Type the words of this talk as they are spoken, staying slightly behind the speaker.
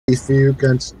if you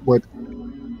can wait,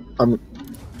 I'm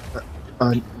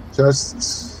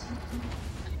just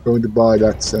going to buy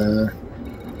that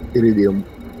iridium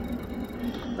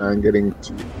and getting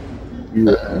to you.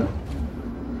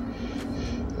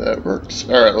 That works.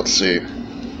 All right, let's see.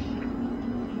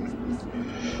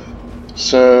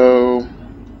 So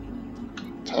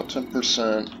top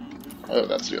 10%. Oh,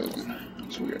 that's the other one.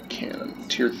 So we got cannon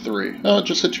tier 3. Oh, it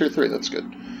just hit tier 3. That's good.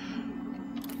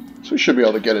 So we should be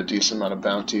able to get a decent amount of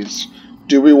bounties.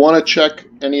 Do we want to check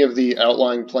any of the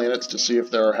outlying planets to see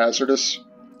if there are hazardous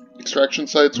extraction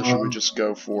sites, or should we just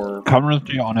go for...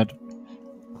 Currently on it.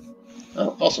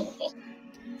 Oh, awesome.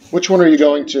 Which one are you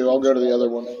going to? I'll go to the other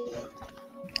one.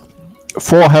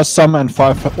 4 has some and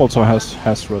 5 also has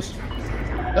hazardous.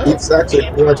 Oh. It's actually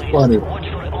quite funny.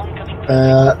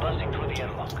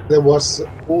 There was a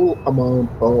full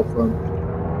amount of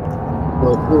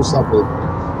full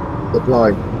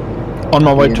supply. On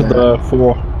my way to the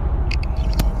 4.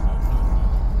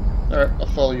 Alright, I'll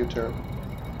follow you, Terag.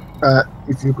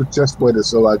 If you could just wait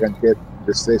so I can get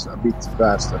the station a bit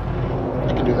faster.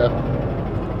 I can do that.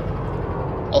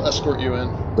 I'll escort you in.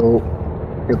 So,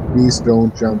 please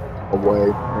don't jump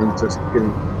away. I'm just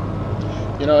kidding.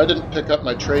 You know, I didn't pick up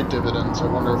my trade dividends. I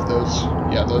wonder if those...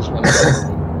 Yeah, those went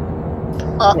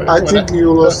I think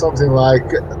you lost something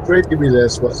like... Trade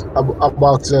dividends was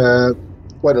about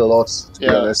quite a lot, to be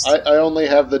honest. I only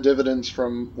have the dividends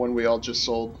from when we all just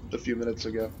sold a few minutes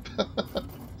ago.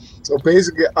 So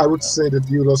basically, I would say that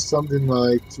you lost something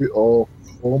like 2 or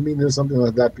 4 million, something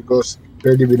like that, because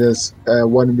trade dividends,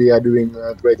 when we are doing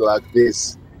a trade like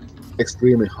this,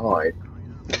 extremely high.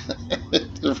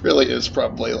 It really is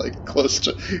probably like close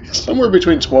to somewhere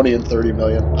between 20 and 30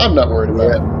 million. I'm not worried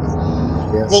about it.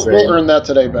 Yeah, we'll earn that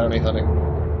today, bounty hunting.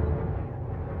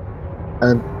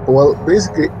 And well,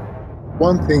 basically,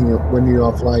 one thing when you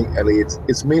are flying elites,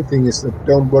 its main thing is that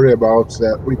don't worry about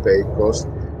repay cost.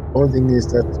 One thing is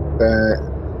that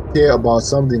care about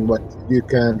something what you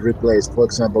can replace. For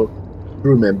example,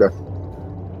 crew member.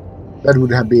 That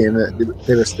would have been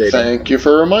devastating. Thank you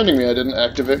for reminding me. I didn't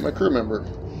activate my crew member.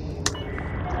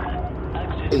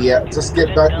 Yeah, just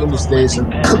get back in the station.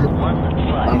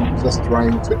 I'm just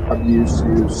trying to abuse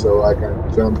you so I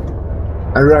can jump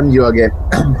and ram you again.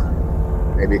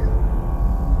 Maybe.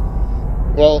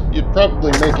 Well, you'd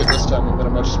probably make it this time with a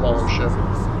much smaller ship.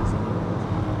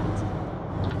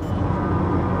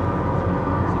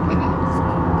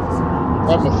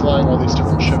 The problem with flying all these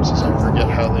different ships is I forget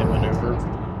how they maneuver.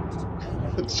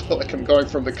 So, like, I'm going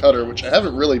from the cutter, which I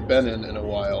haven't really been in a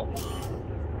while,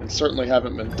 and certainly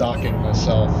haven't been docking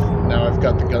myself. Now I've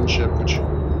got the gunship, which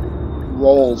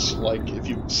rolls like if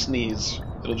you sneeze.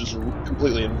 It'll just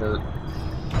completely invert.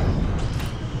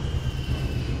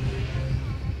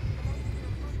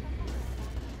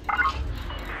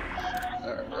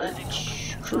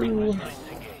 Alright, crew.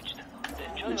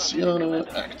 Luciana,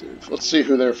 active. Let's see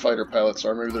who their fighter pilots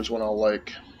are. Maybe there's one I'll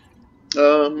like.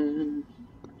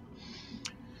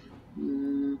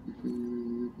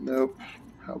 Nope.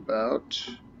 How about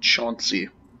Chauncey?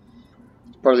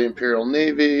 It's part of the Imperial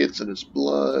Navy. It's in his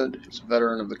blood. He's a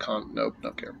veteran of the Nope,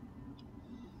 don't care.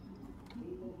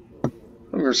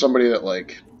 I'm for somebody that,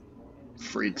 like,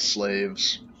 freed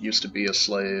slaves, used to be a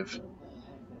slave.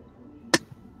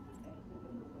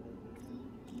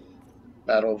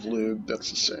 Battle of Lug,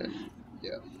 that's the same.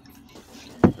 Yeah.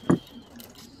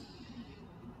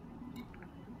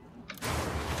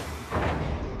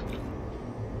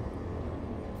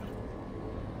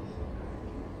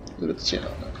 Luciana.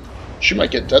 She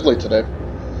might get deadly today.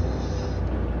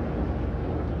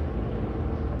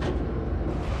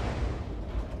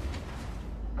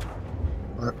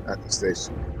 At the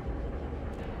station.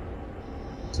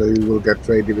 So you will get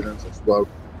trade dividends as well.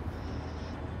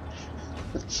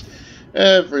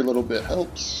 Every little bit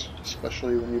helps,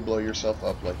 especially when you blow yourself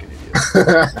up like an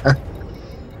idiot.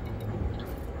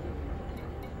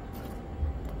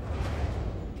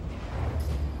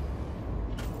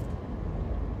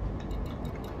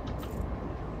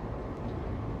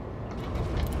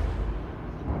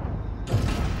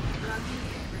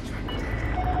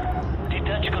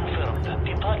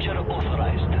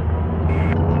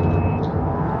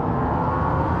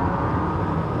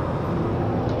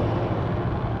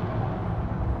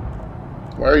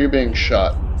 Why are you being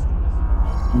shot?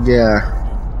 Yeah.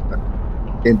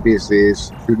 NPC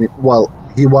is shooting. Well,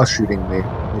 he was shooting me.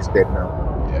 He's dead now.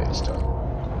 Yeah, he's done.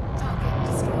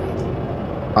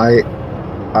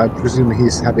 I presume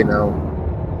he's happy now.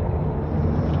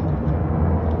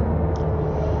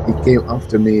 He came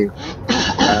after me.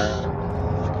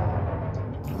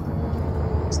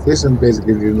 Station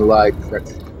basically didn't like that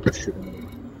shooting me.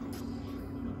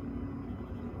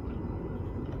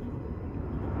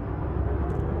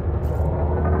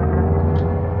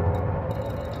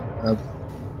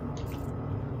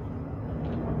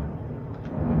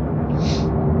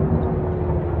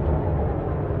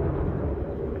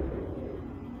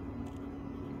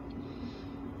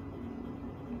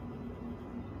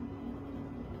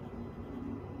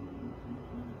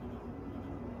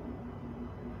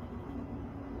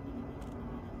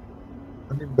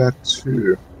 Landing back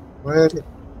 2. Where the...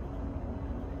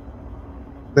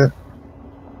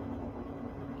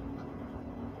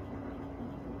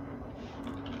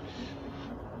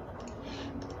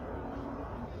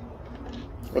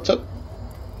 What's up?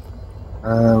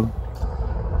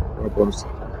 Problems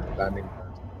landing back.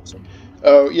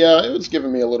 Oh, yeah, it was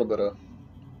giving me a little bit of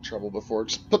trouble before.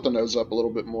 Just put the nose up a little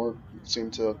bit more. It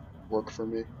seemed to work for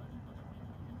me.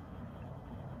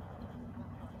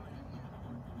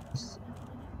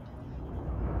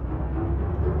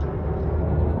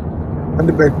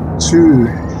 Landing back 2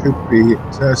 should be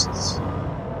just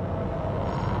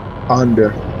under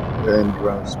the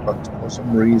entrance, but for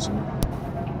some reason...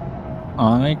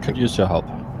 I could use your help.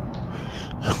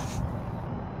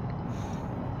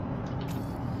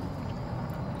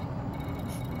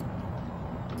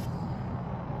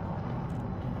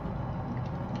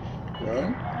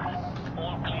 Well,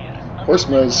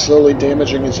 Horsma is slowly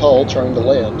damaging his hull trying to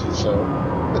land, so...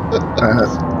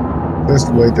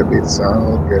 Just wait a bit, so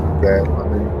I'll get there.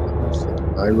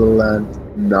 I will land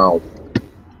now.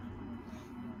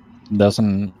 There's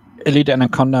an elite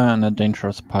anaconda and a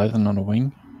dangerous python on a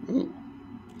wing. Ooh.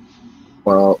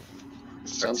 Well,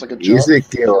 sounds like a job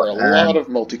for a lot of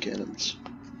multi-cannons.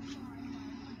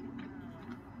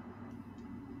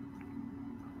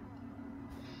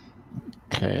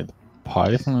 Okay, the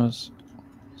python is...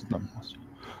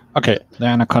 Okay, the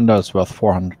anaconda is worth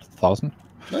 400,000.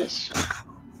 Nice.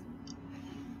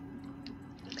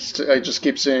 I just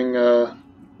keep seeing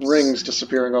rings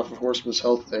disappearing off of Horsman's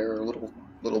health there,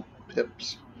 little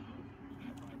pips.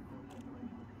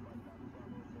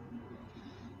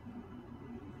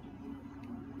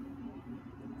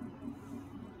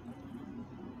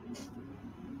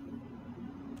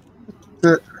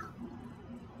 I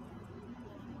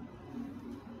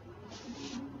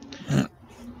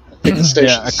think the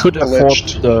station's yeah, I could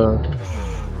glitched. afford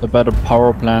the better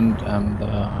power plant and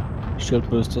the shield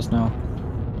boosters now.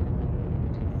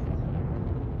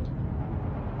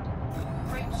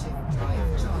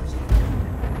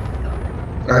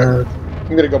 I'm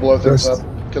gonna go blow things up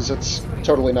because it's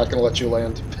totally not gonna let you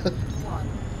land.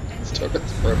 It's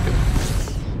broken.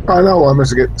 I know. I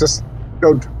must get. Just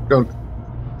don't.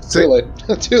 Too late.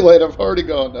 Too late. I've already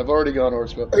gone,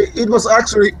 Horsman. It was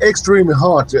actually extremely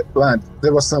hard to land.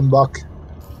 There was some bug.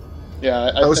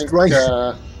 Yeah, I think trying...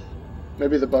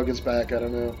 maybe the bug is back. I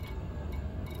don't know.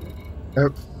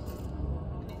 Yep.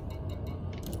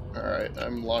 All right,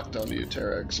 I'm locked onto you,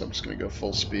 Terag, so I'm just gonna go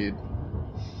full speed.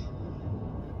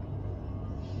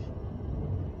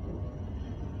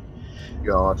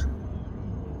 God.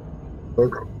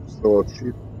 So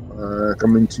ship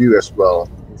coming to you as well.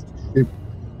 Ship.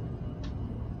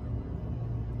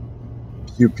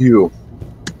 Pew pew.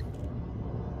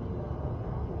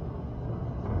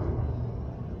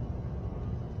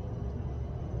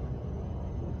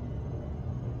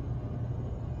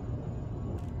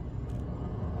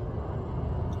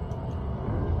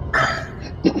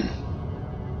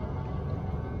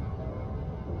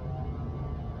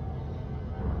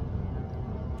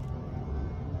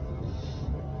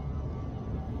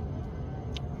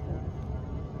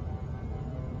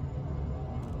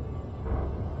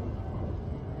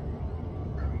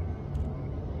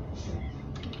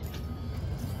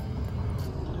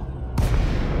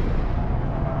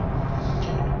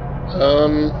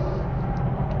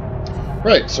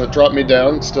 Right, so it dropped me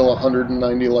down, still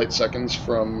 190 light seconds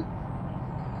from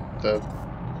the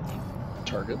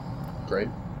target. Great.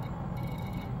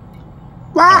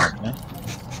 Ah!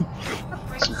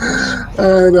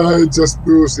 And I just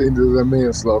boost into the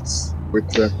main slots with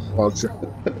the vulture.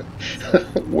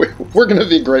 We're going to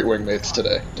be great wingmates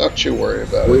today. Don't you worry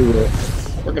about it. We will.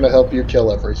 We're going to help you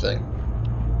kill everything.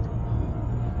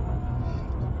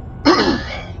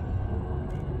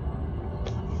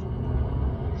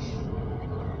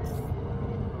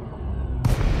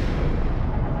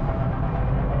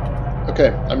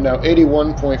 Okay, I'm now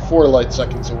 81.4 light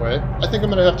seconds away. I think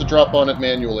I'm going to have to drop on it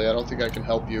manually. I don't think I can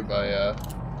help you by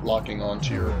locking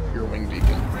onto your wing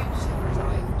beacon.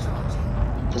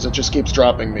 Because it just keeps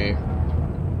dropping me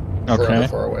forever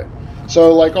far away.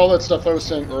 So, like, all that stuff I was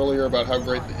saying earlier about how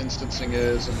great the instancing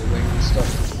is and the wing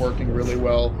stuff is working really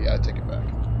well, yeah, I take it back.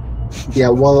 Yeah,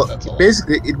 well,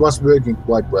 basically it was working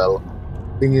quite well.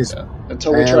 Thing is... Yeah,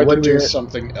 until we tried to do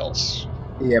something else.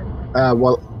 Yep.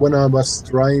 Well, when I was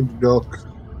trying to dock,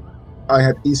 I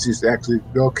had issues to actually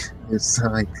dock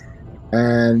inside,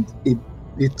 and it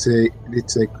did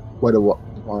take quite a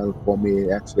while for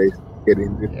me actually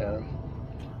getting it. Yeah.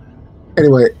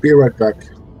 Anyway, be right back.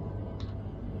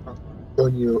 I'll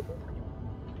join you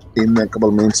in a couple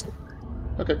of minutes.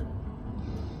 Okay.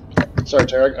 Sorry,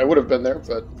 Terag. I would have been there,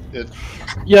 but it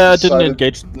Yeah, it didn't decided-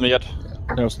 engage me yet.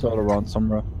 They're still around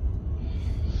somewhere.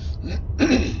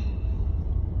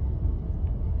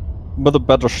 With the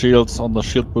better shields on the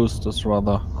shield boosters,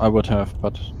 rather, I would have,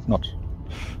 but not.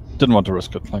 Didn't want to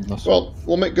risk it like this. Well,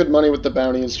 we'll make good money with the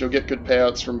bounties. You'll get good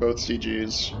payouts from both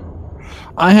CGs.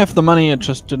 I have the money, I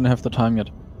just didn't have the time yet.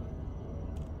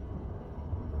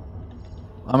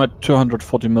 I'm at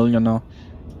 240 million now.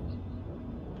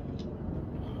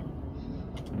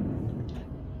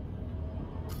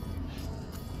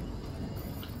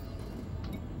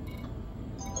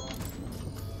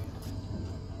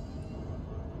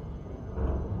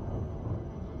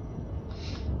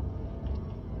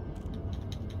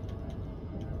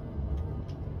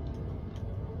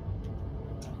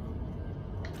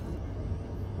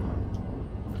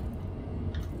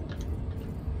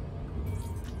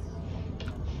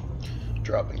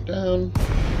 Dropping down.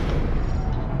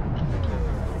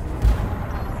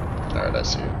 Alright, I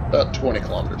see you. About 20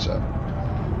 kilometers out.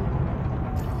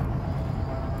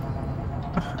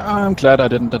 I'm glad I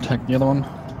didn't attack the other one.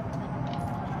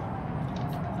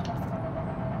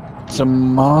 It's a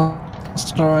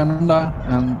master and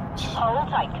Hold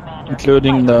tight, Commander.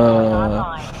 including Fighters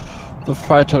online. the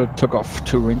fighter took off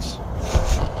 2 rings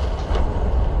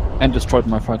and destroyed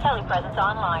my fighter. Heli presence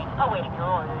online. Awaiting your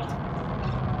orders.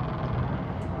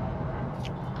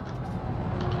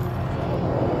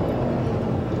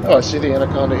 Oh, I see the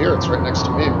Anaconda here. It's right next to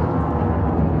me.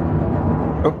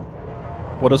 Oh,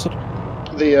 what is it?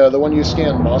 The one you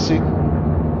scanned, Mossy.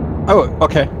 Oh,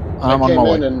 okay. I I'm on came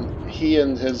my in way. and he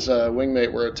and his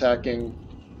wingmate were attacking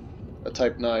a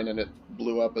Type 9 and it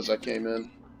blew up as I came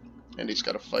in. And he's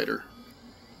got a fighter.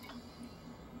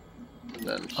 And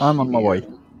then I'm on my way.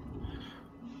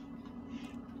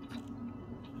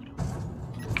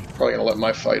 Probably gonna let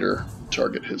my fighter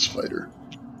target his fighter.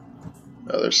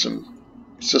 There's some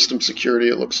system security,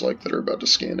 it looks like, that are about to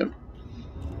scan him.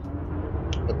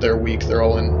 But they're weak, they're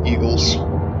all in Eagles.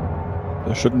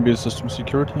 There shouldn't be a system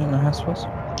security in the Hespas.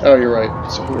 Oh, you're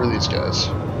right. So who are these guys?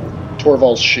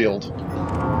 Torval's shield.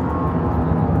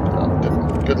 Oh,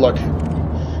 good luck.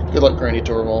 Good luck, Granny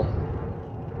Torval.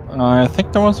 I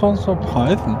think there was also a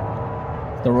Python.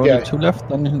 There were only 2 left,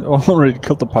 then he already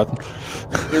killed the Python.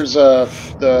 Here's the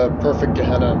perfect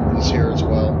Gehenna is here as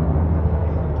well.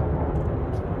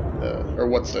 Or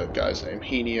what's the guy's name?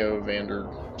 Henio Vander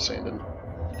Sanden.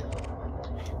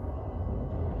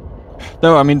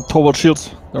 No, I mean Torvald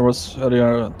Shields. There was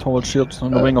earlier Torvald Shields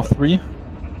on the wing of 3.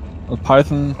 A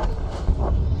Python.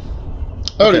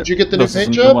 Oh, Okay, did you get the new this is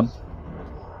paint a new job? one.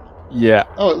 Yeah.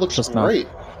 Oh, it looks Just now. great.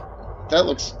 That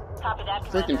looks Copy that,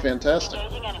 freaking Commander. fantastic.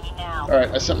 Engaging enemy now.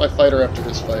 Alright, I sent my fighter after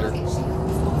his fighter.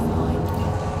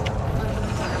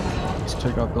 Let's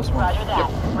take out this one. Roger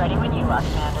that. Ready when you are,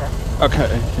 Commander. Okay,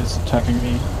 he's attacking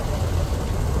me.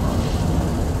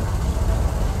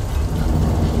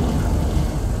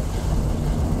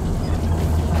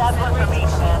 That's one for me,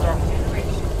 Commander.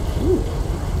 Ooh.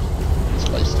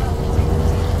 Spicy.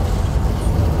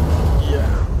 Yeah.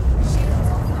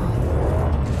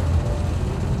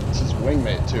 This is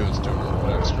wingmate too, is doing a little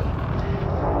bit extra.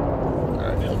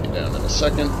 Alright, he'll be down in a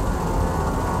second.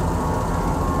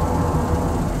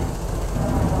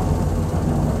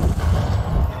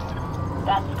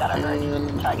 That's gotta hurt.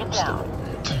 And Target down.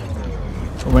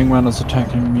 The wingman is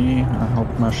attacking me. I hope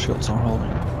my shields are holding.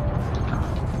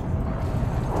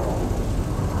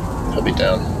 He'll be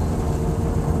down.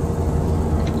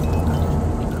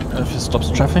 If he stops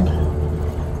traffic.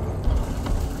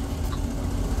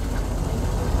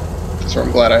 So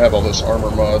I'm glad I have all those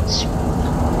armor mods.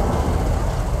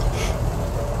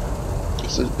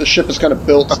 So the ship is kind of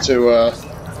built to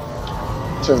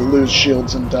lose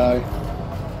shields and die.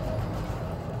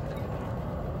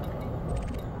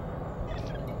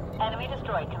 Enemy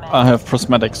destroyed, Commander. I have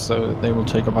prismatics, so they will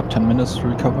take about 10 minutes to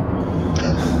recover.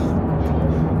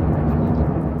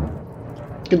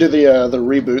 You can do the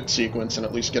reboot sequence and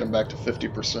at least get him back to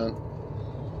 50%.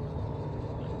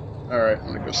 Alright, I'm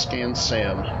gonna go scan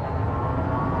Sam.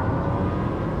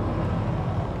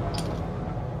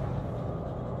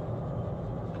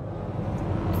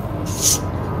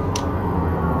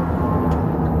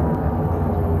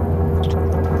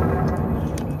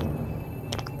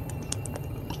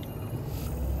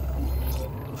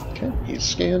 Okay, he's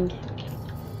scanned.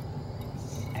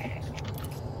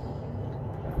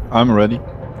 I'm ready.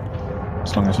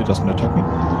 As long as he doesn't attack me.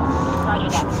 Roger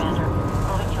that, Commander.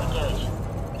 Moving to engage.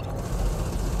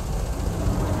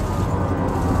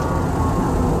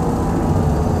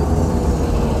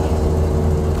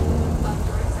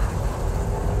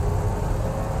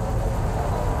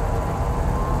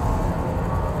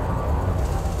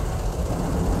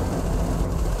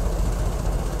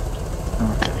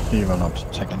 will not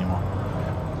attack anymore.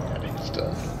 Yeah, he's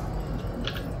done.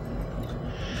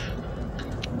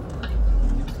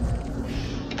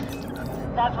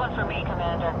 That's one for me,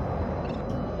 Commander.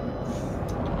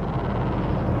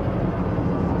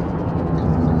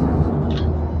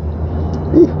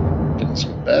 Ooh, getting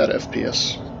some bad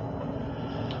FPS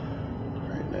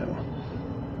right now.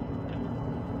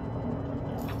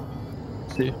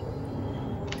 See.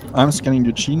 I'm scanning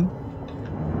Eugene.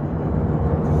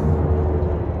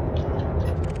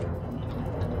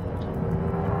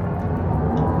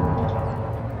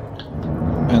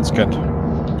 And scanned.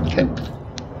 Okay.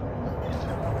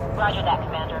 Roger that,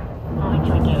 Commander. Moving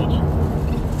to engage.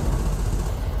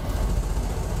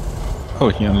 Oh,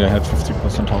 he only had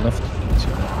 50% hull left. Let's see.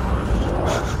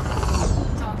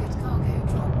 Target cargo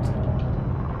dropped.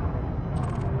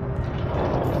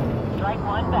 Strike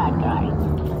one bad guy.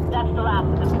 That's the last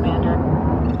of them, Commander.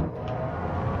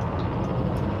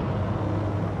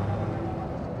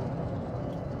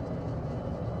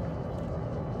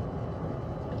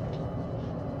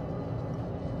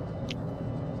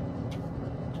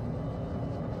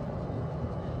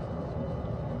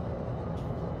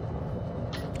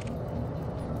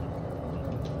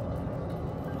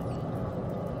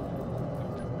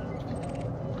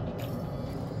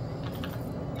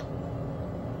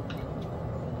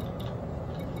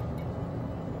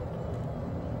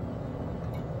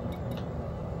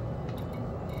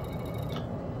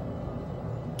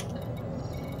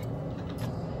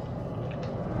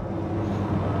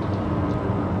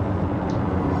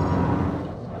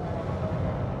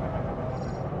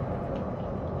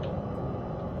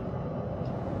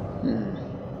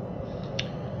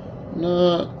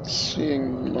 Not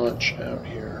seeing much out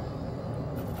here.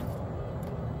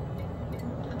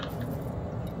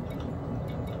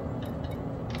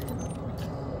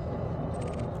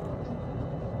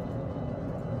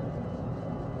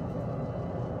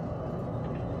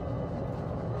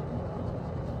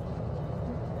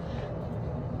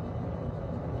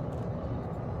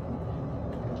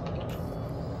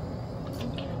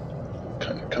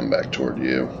 Kind of come back toward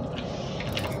you.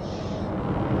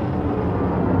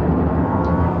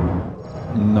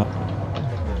 No.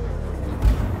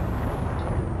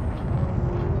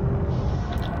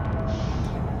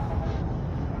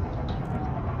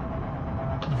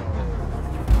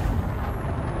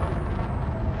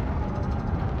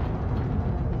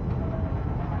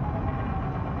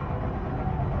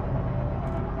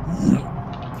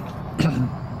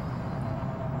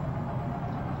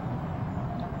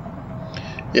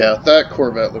 Yeah, that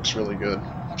Corvette looks really good.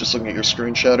 Just looking at your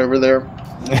screenshot over there.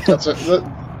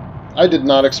 I did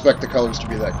not expect the colors to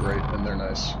be that great, and they're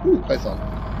nice. Ooh, Python.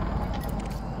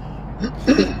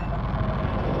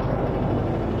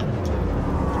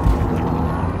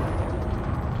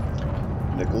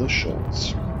 Nicholas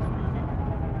Schultz.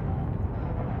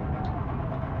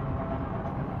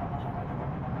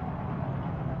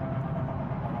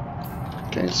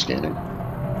 Okay, scanning.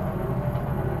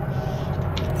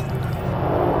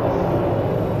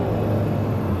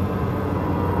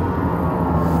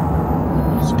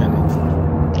 Scanning.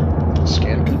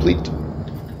 Scan complete.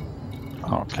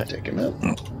 Okay. Take him out.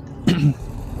 Ow,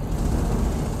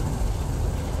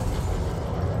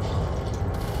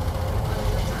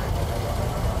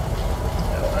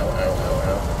 ow, ow, ow,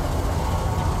 ow.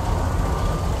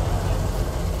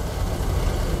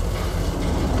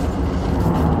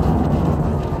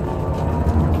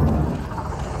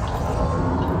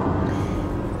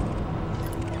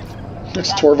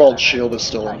 This Torvald's shield is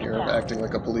still in here, acting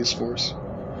like a police force.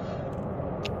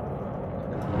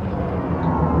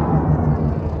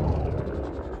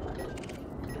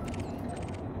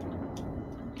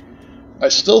 I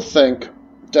still think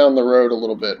down the road a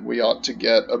little bit we ought to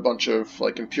get a bunch of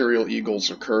like Imperial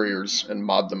Eagles or couriers and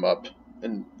mod them up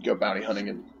and go bounty hunting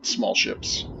in small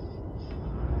ships.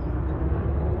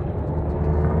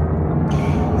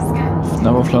 Scan.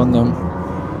 Never flown them.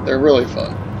 They're really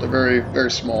fun. They're very,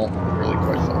 very small, but really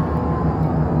quite fun.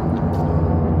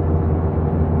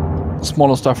 The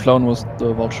smallest I've flown was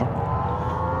the Vulture.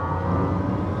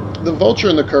 The Vulture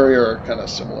and the Courier are kind of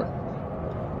similar.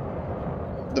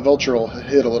 The Vulture will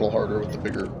hit a little harder with the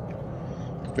bigger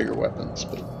weapons,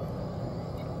 but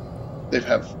they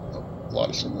have a lot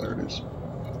of similarities.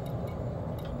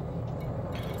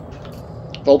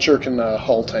 Vulture can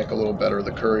hull tank a little better.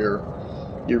 The Courier,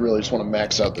 you really just want to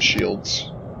max out the shields.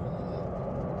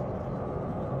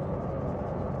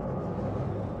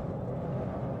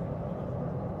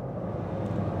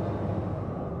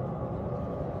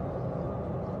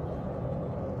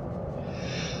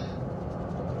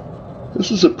 This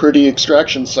is a pretty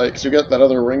extraction site because you got that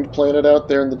other ringed planet out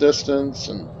there in the distance,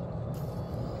 and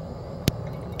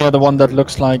the one that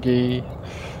looks like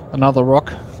another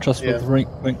rock, just with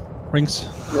rings.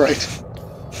 Right.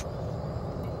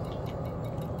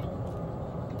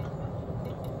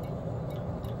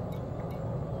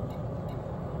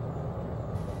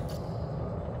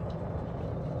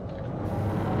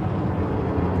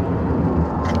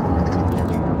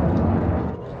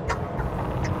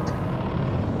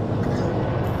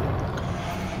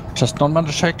 Just not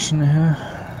much action here.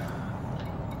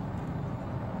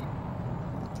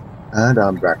 And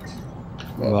I'm back.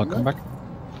 Welcome back.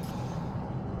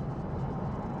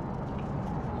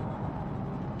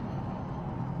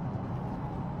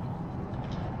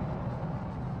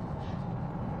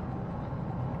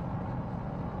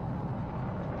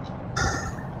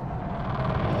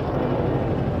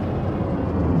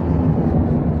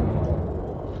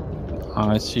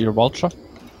 I see your vulture.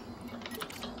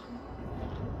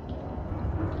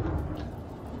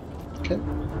 Okay.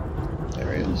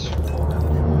 There he is.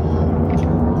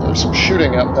 There's some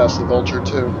shooting out past the vulture,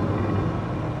 too.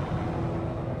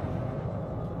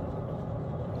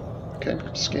 Okay,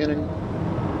 scanning.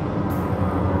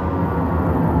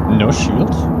 No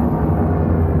shields?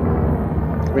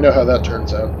 We know how that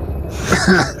turns out.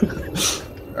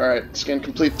 Alright, scan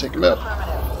complete, take him out.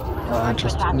 I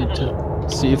just need to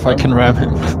see if I can ram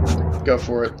him. Go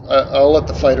for it. I'll let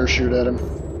the fighter shoot at him.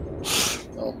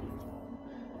 Oh.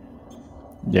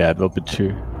 Yeah, it will be 2.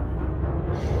 No.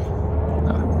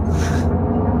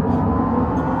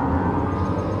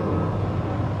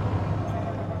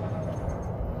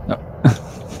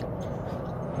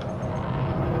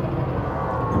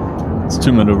 It's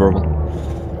too maneuverable.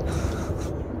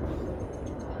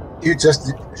 You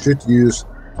just should use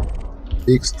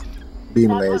fixed beam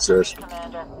lasers.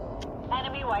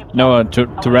 No, to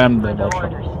ram the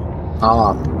vulture.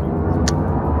 Ah.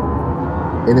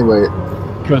 Anyway,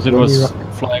 Because it was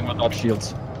flying without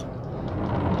shields.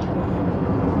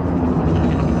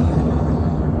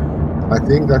 I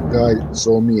think that guy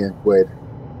saw me and Quade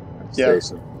at the Yeah.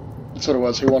 station. That's what it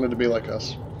was. He wanted to be like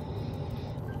us.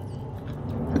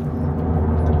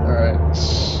 Alright.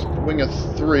 Wing of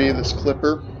 3, this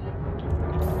clipper.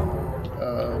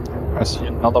 I see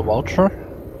another vulture.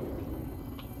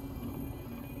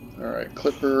 Alright,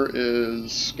 clipper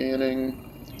is scanning.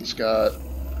 He's got,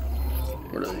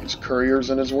 what are these, couriers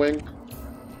in his wing?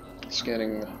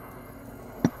 Scanning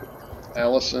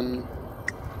Allison.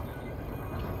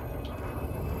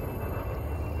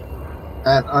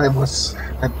 And I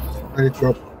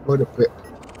dropped quite a bit.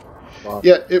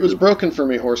 Yeah, it was broken for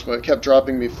me, Horsma. It kept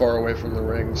dropping me far away from the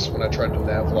rings when I tried to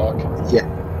nav lock. Yeah.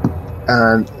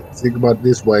 And think about it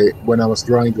this way, when I was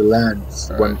trying to land,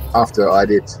 after I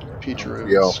did Picharu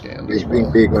scanned as being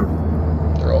well. big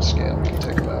on. They're all scanned. We can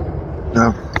take them out.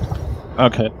 No.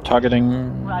 Okay,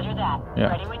 targeting. Roger that. Ready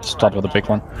Yeah, when you start are, with the big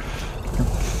one.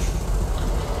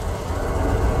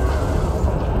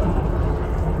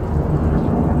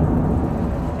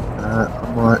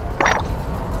 I'm right.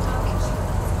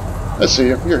 I see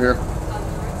you. You're here.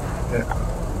 Yeah.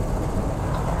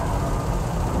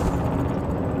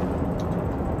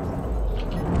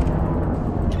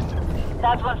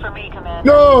 That's one for me, Commander.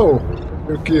 No!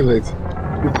 You kill it.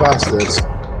 You bastards.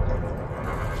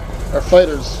 Our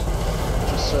fighters are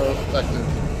just so effective.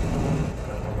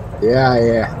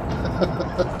 Yeah.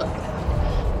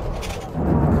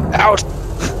 Ouch!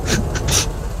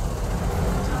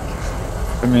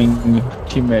 I mean,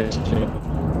 teammates too.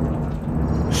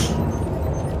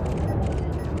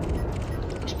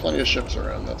 There's plenty of ships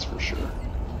around, that's for sure.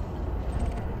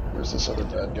 Where's this other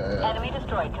bad guy at? Enemy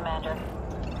destroyed, Commander.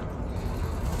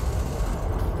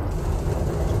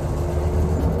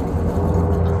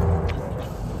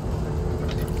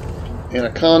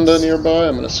 Anaconda nearby,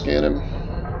 I'm gonna scan him.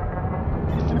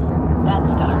 That's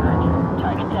gonna hurt.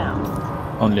 Target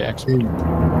down. Only X. Jim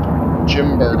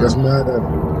Barger. Doesn't matter.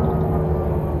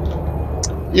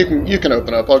 You can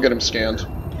open up, I'll get him scanned.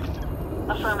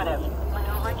 Affirmative.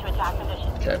 Maneuvering to attack position.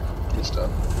 Okay, he's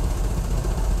done.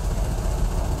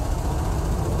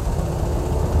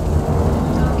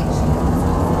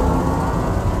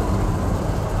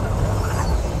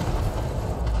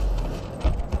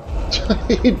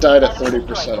 He died at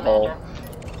 30% hull.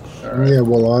 Alright. Yeah,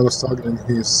 well, I was targeting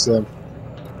his.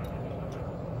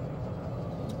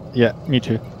 Yeah, me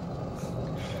too.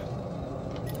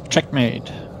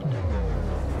 Checkmate.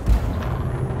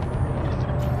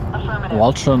 Affirmative.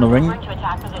 Vulture on the wing. Maneuvering to attack I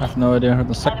have position. no idea who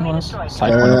the second one is.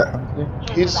 Side one, apparently.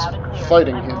 He's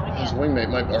fighting. His wingmate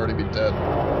might already be dead.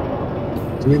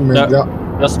 No,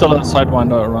 there's still a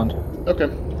sidewinder around. Okay.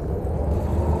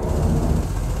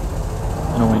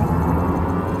 In a wing.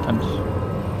 And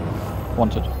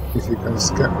wanted. If you can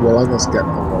scan, well, I can scan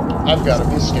alone. I've got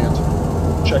him. He's scanned.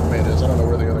 Checkmate is. I don't know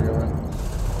where the other guy went.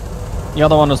 The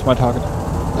other one is my target.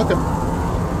 Okay.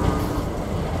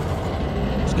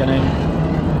 Scanning.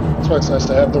 That's why it's nice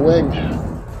to have the wing.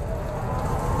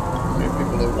 Need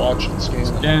people to watch and scan.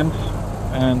 Scanned.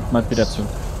 And might be dead soon.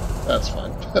 That's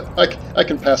fine. I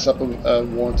can pass up a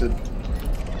wanted.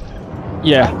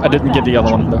 Yeah, I didn't get the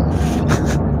other one though.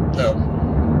 No.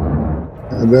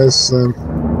 And there's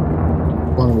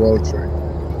one vulture.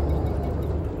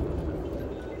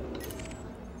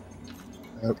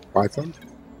 Python?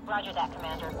 Roger that,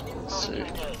 Commander. Let's see.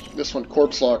 Moving to engage. This one,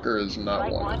 Corpse Locker, is not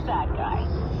Strike one wanted. bad guy.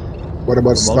 What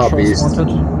about Star Vulture is Beast?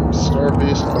 wanted. Star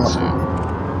Beast, let's see.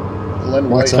 Glenn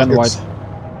White White. Socket. Glenn White.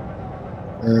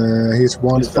 He's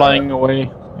one. He's flying away.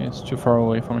 He's too far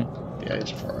away from me. Yeah,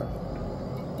 he's far out.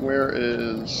 Where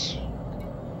is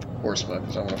Horsma?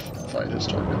 Because I want to find his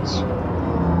targets.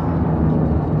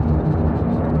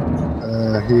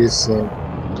 He's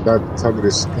that target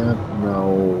is scanned now.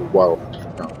 Well,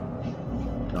 no.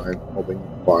 Now I'm opening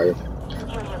fire.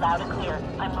 Hear you loud and clear.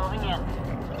 I'm moving in.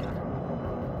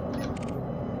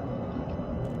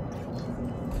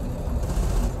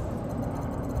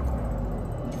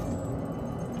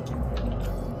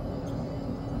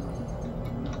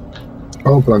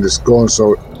 Power plant is gone,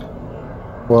 so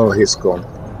well, he's gone.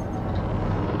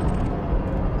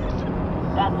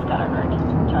 That's gotta hurt.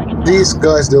 Target down. These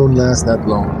guys don't last that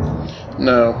long.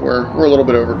 No, we're a little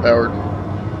bit overpowered.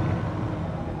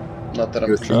 Not that I'm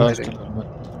Good. Just a complaining. little bit.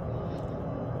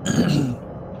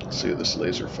 Let's see what this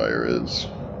laser fire is.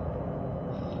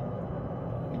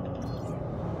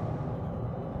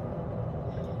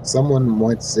 Someone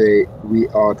might say we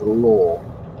are the law.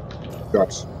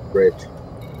 That's great.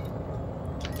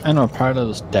 I know pilot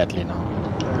is deadly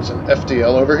now. There's an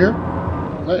FDL over here.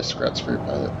 Nice, congrats for your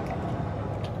pilot.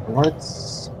 What?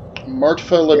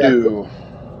 Martha Ledoux.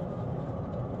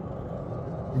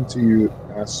 Into you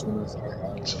as soon as I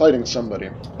have. He's fighting somebody,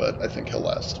 but I think he'll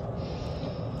last.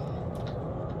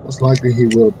 Most likely he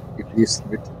will if he's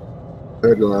with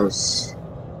turbulence.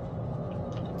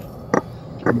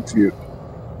 Coming to you.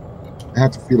 I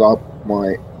have to fill up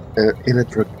my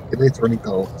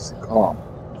electronical column.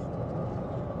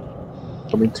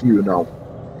 Coming to you now.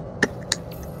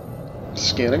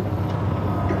 Scanning.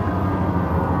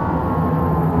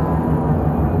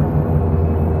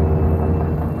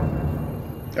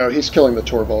 Oh, he's killing the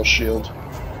Torval shield.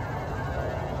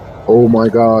 Oh my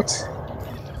god.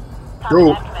 Copy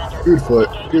Go. that,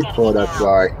 Commander. Good for that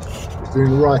guy. He's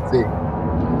doing the right thing.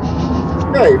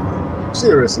 Hey,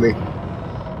 seriously.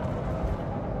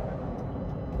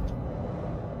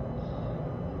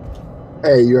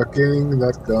 Hey, you are killing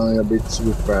that guy a bit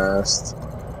too fast.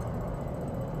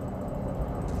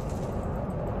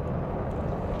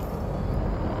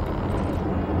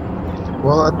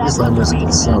 Well, at least I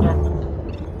missed some.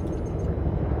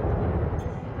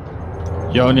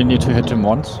 You only need to hit him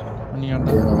once when you're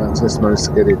done. Yeah, I just managed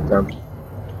to get it done.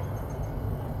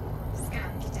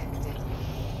 Scan detected.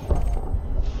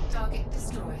 Target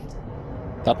destroyed.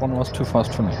 That one was too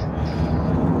fast for me.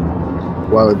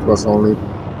 Well, it was only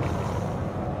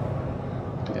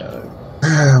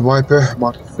Yeah. Viper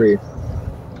Mark 3.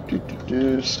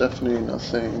 Stephanie,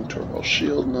 nothing. Torval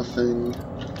shield, nothing.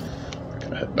 We're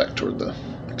gonna head back toward the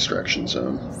extraction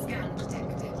zone. Scan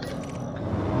detected.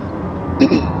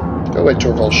 Go away,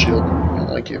 Torval shield. I don't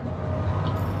like you.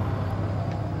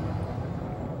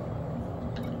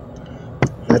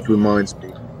 That reminds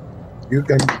me. You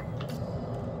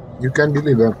can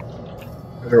deliver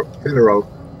federal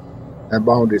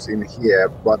bounties in here,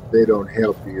 but they don't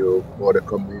help you for the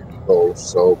community goals.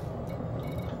 So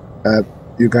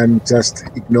you can just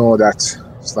ignore that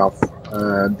stuff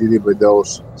and deliver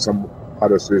those some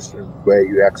other systems where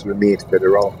you actually need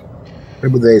federal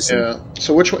reputation. Yeah.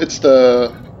 So which one? It's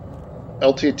the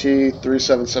LTT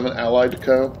 377 Allied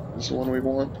Co. is the one we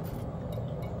want.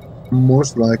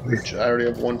 Most likely. Which I already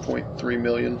have 1.3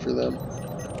 million for them.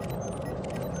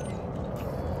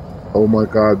 Oh my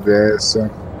god, there's a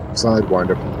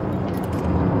Sidewinder.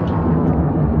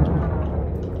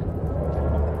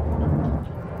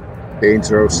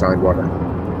 Dangerous Sidewinder.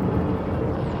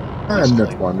 I'm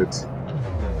not wanted.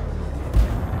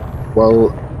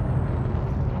 Well,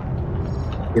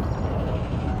 if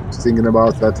thinking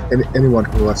about that, anyone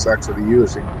who was actually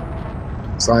using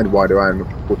Sidewinder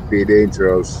and would be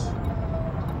dangerous,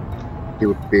 he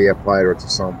would be a pirate or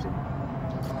something.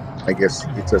 I guess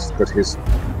he just got his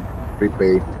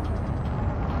prepaid.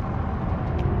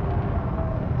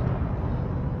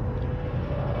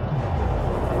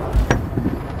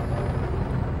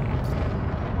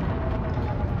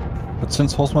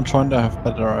 since Horsma joined, I have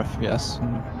better FPS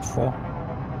than before.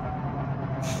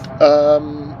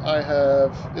 I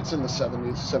have, it's in the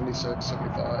 70s, 76,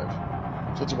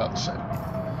 75, so it's about the same.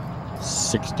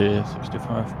 60,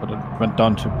 65, but it went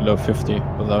down to below 50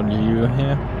 with only you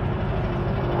here.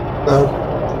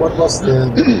 What was the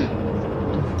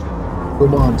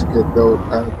command to get the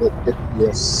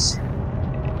FPS?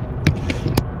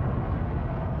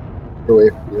 No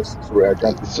FPS, sorry, I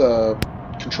got It's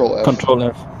Control F. Control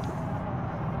F.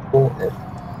 Control F.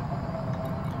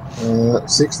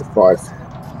 65.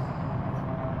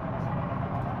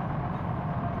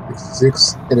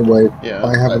 66. Anyway, Yeah,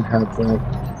 I haven't had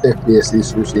FPS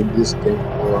issues in this game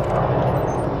before.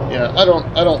 Yeah, I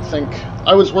don't think,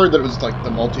 I was worried that it was like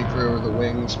the multi-crew or the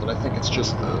wings, but I think it's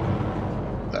just the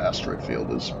asteroid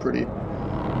field is pretty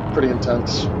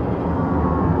intense.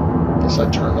 Unless I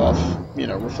turned off, you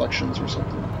know, reflections or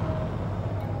something.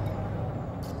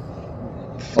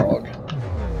 Fog.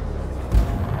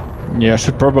 Yeah, I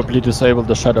should probably disable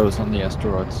the shadows on the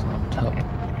asteroids. That would help.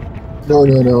 No,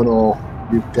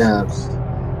 you can't.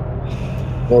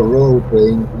 For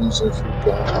role-playing reasons, you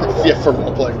can't. Yeah, for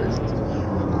role-playing reasons.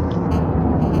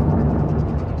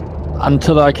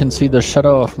 Until I can see the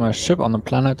shadow of my ship on the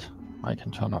planet, I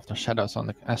can turn off the shadows on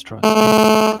the asteroids.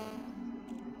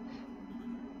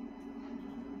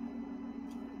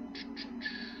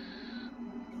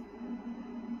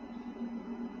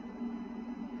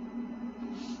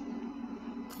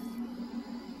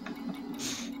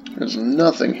 There's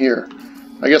nothing here.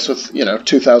 I guess with, you know,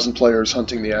 2,000 players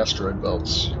hunting the asteroid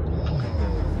belts,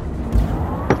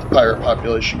 the pirate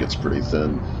population gets pretty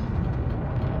thin.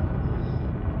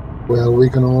 Well, we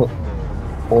can all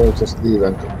just leave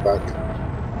and come back.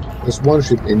 There's one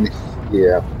ship in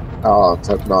here.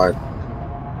 Type 9.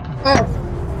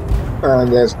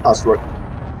 And there's asteroid.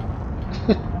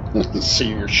 See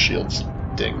your shields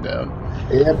ding down.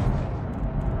 Yep.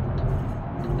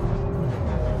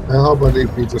 And how about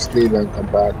if we just leave and come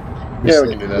back? Yeah, we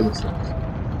can do that.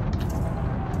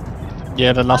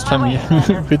 Yeah, the last time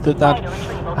we did that,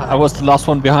 I was the last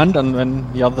one behind, and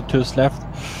when the other two left,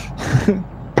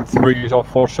 3 or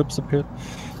 4 ships appeared.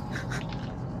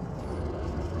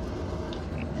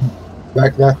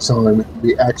 Back that time,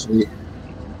 we actually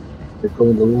were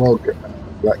going to log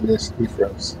like this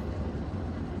difference.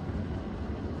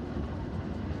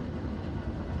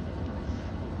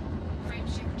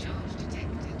 Friendship charge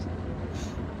detected.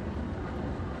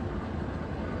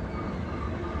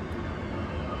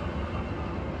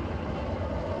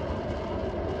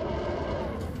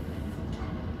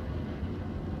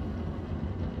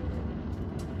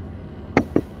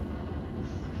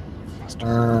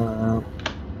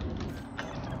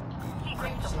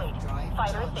 Secret complete.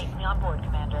 Fighter is safely on board,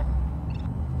 Commander.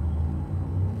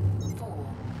 4,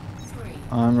 3,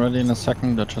 I'm ready in a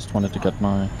second. I just wanted to get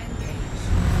my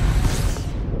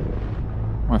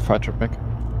fighter back.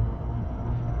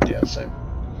 Yeah, same.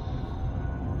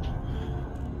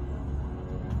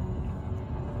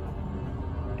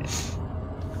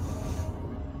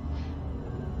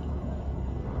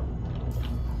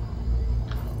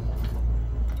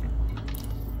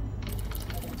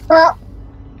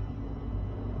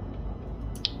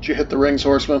 Did you hit the rings,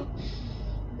 Horseman?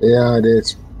 Yeah, I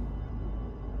did.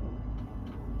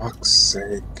 Fuck's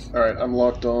sake. Alright, I'm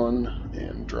locked on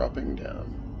and dropping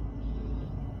down.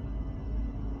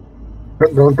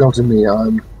 Don't come to me,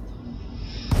 I'm...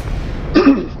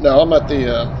 No, I'm at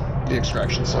the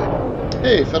extraction site.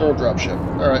 Hey, federal dropship.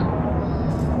 Alright.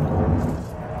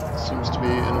 Seems to be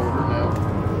in order now.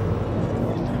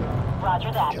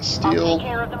 Roger that. Castile. I'll take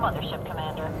care of the mothership,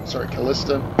 Commander. Sorry,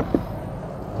 Callista.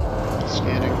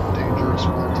 Scanning. Dangerous.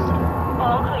 Wanted.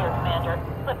 All clear, Commander.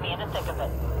 Put me in the thick of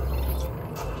it.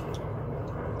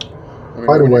 Let me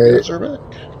By know the when your way, guys are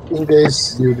back. in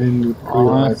case you didn't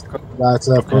realize that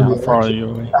Yeah, how far are you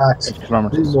away? at 8 3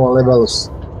 kilometers. more levels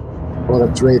for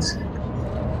the trade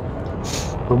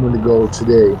coming to go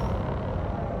today.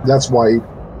 That's why it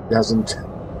hasn't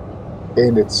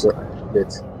ended so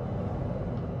yet.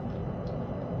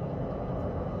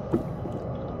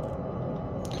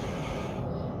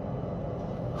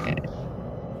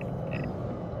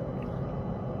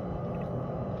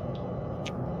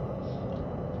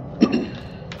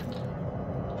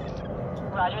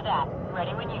 Roger that.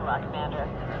 Ready when you are, Commander.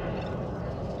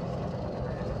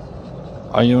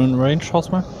 Are you in range,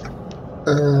 Horsma?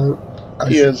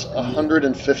 He is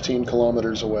 115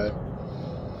 kilometers away.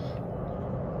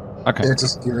 Okay. Yeah,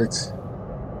 just give it.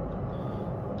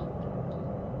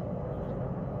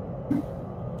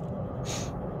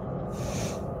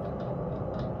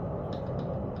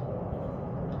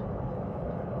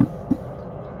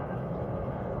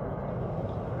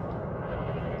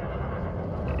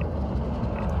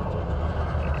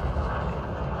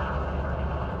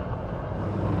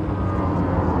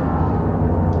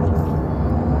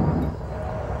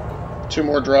 2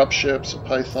 more drop ships, a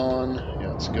Python.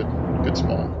 Yeah, it's a good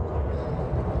spawn.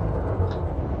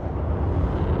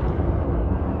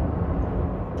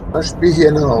 I should be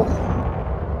here now.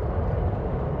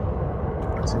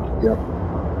 I think, yeah.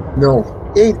 No.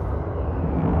 8.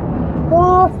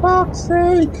 For fuck's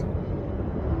sake!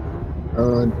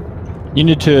 You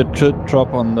need to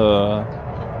drop on the...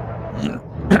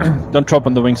 Don't drop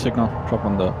on the wing signal. Drop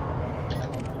on the...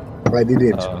 I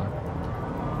didn't.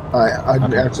 I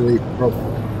okay. actually dropped.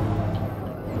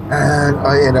 And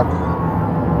I end up...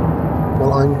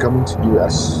 Well, I'm coming to you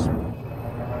as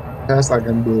fast I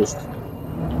can boost.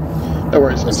 No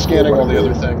worries, I'm scanning all the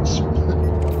other things.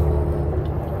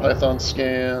 Python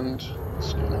scanned.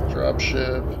 Scanning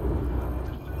dropship.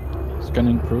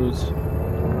 Scanning cruise.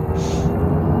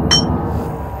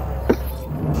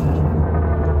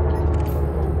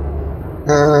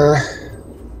 Uh,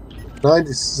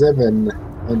 97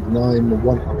 and 9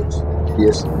 100.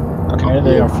 Yes. Okay,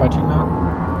 they are fighting now.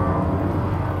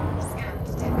 Scan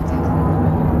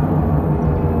detected.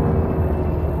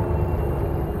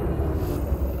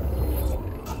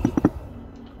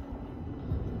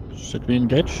 Should we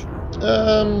engage?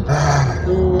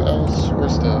 Who else?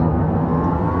 Where's the...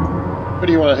 Who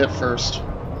do you want to hit first?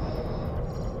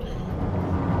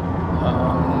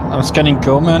 I'm scanning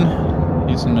Goman.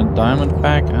 He's in a diamond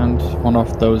bag and one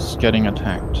of those getting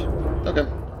attacked. Okay.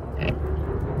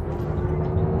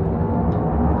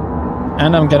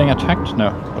 And I'm getting attacked? No,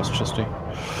 it was just a...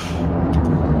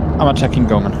 I'm attacking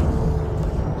Goman.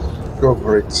 Go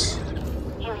for it.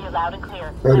 Hear you loud and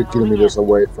clear. 30 kilometers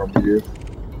away from you.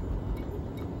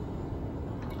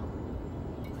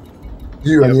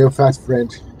 You and Yep. your fat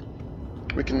friend.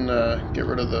 We can get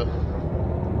rid of the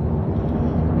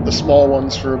small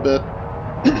ones for a bit.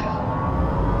 The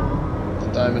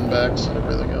Diamondbacks and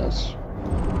everything else.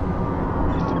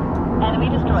 Enemy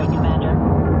destroyed, Commander.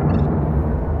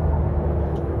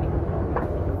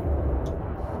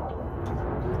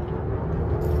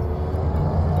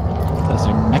 There's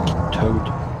a mech toad.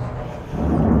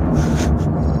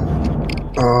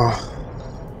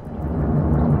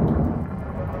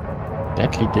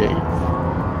 Deadly Dave.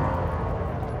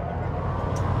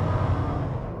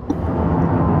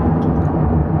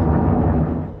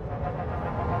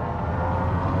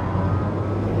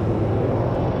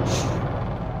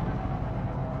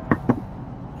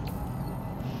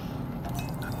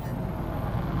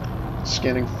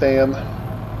 Scanning FAM.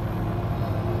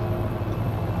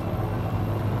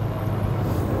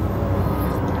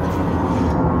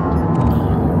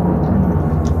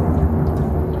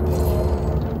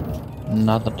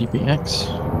 Another DBX.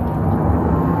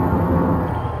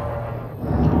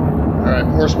 Alright,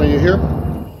 Horsma, you here?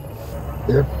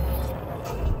 Yeah.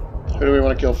 Who do we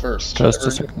want to kill first? Just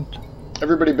a second.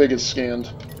 Everybody big is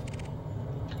scanned.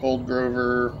 Old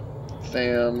Grover,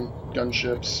 FAM,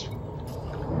 gunships.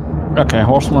 Okay,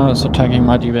 Horseman is attacking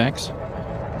my DBX.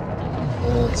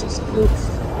 That's just good.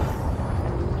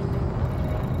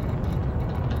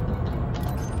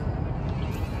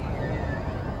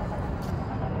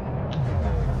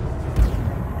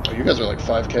 Oh, you guys are like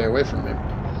 5k away from me.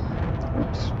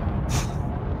 Oops.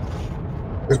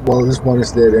 Well, this one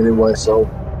is dead anyway, so...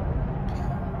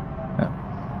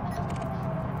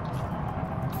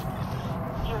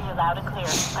 Hear you loud and clear.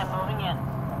 I'm moving in.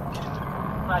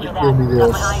 Roger Give that. me Got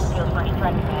this. my eyes peeled for any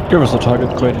threat, Commander. Give us a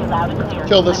target, Quade. Hear you loud and clear.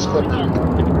 Kill this I'm moving in.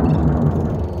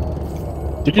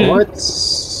 Did you? What?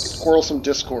 Quarrelsome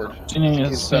Discord. Singing is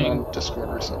He's been saying- on Discord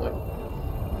recently.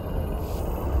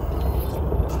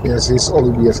 Yes, he's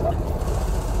Olivia's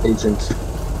agent.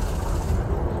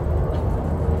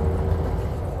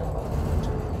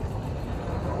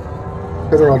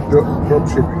 Better like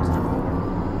dropshipping.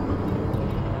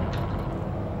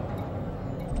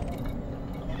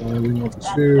 Wing of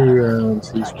 2, and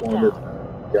he's wanted.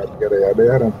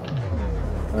 Yada.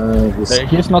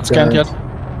 He's not scanned yet.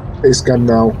 He's scanned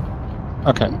now.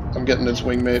 Okay. I'm getting his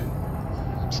wingmate.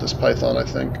 It's this Python, I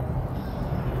think.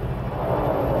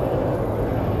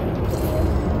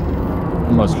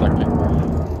 Most likely.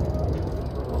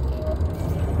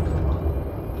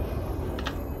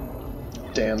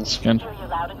 Dan's. Scanned. Hear you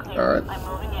loud and clear. Alright. I'm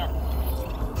moving in.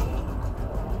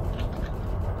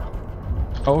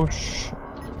 Oh,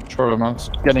 sure, I'm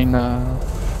getting the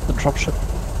dropship.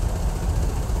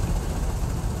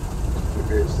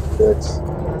 It is. That's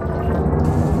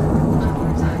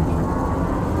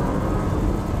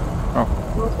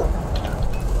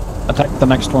Oh. Attack the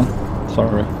next one.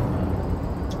 Sorry.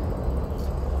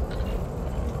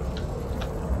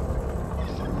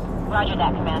 Roger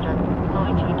that, Commander.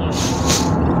 Moving to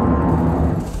engage.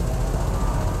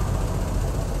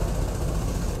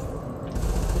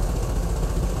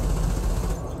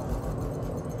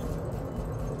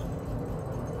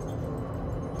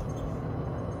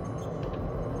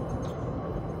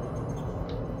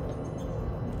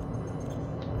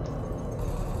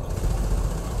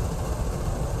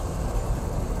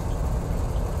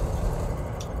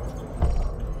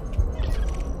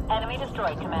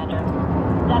 destroyed, Commander.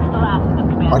 That's the last of them,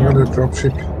 Commander. Another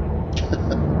dropship.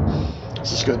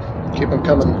 This is good. Keep them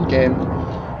coming, game.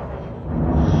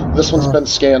 This one's been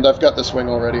scanned. I've got this wing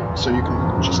already, so you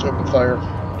can just open fire.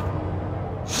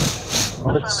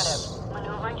 Affirmative.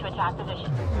 Maneuvering to attack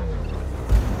position.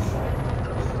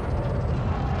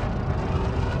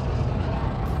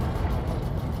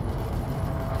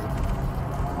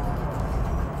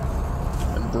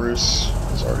 And Bruce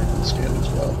has already been scanned as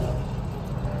well.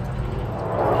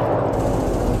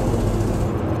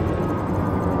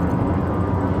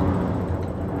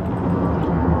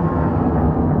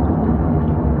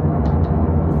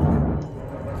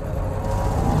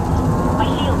 My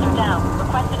shields are down.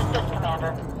 Requested assist,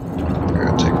 Commander. I'm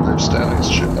gonna take Bruce down. He's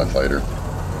shooting my fighter.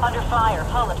 Under fire.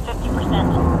 Hull at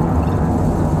 50%.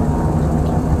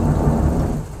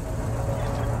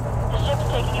 The ship's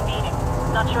taking a beating.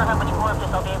 Not sure how much more of this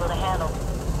I'll be able to handle.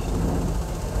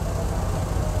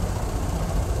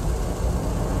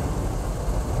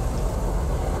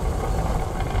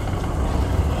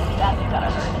 That's gotta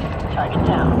hurt. Target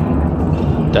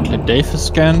down. Deadly Dave is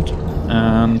scanned,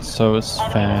 and so is Enemy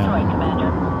destroyed, Fan.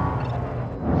 Commander.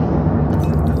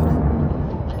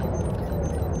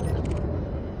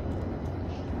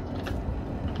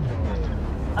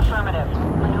 Affirmative.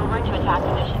 Maneuvering to attack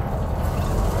position.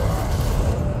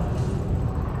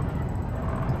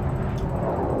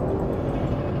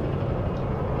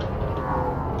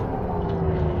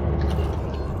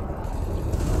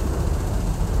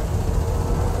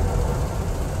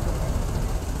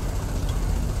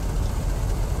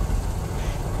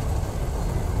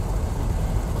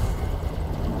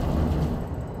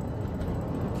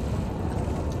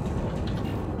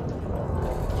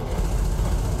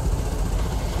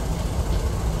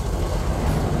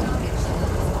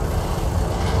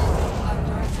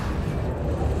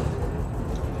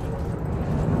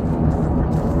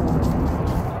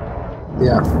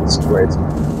 Yeah, it's great.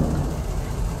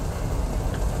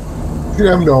 Should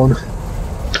have known.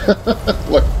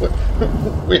 Look,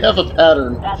 we have a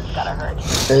pattern. That's gotta hurt.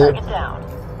 Eh. Target down.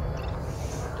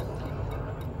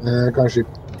 Gunship.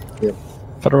 Yeah.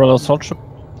 Federal assault ship.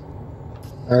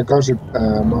 Gunship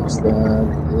master.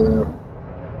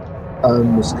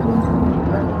 I'm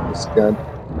scanning. Scan.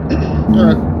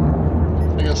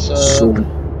 Alright. I guess, So,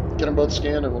 get them both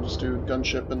scanned and we'll just do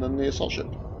gunship and then the assault ship.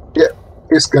 yeah,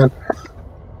 it's scan.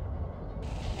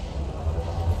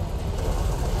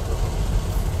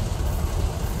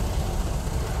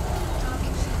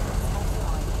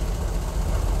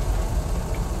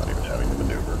 Not even having to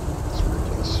maneuver. It's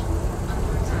ridiculous.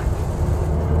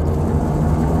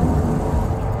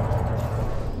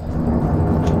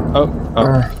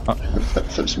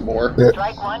 There's more. Yeah.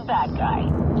 Strike one bad guy.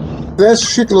 There's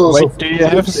shitloads Wait, of do you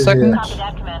have a ships in second? here. Copy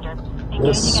that, Commander. Engaging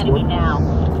Yes, enemy what? now.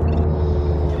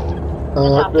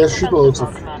 There's shitloads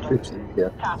of ships in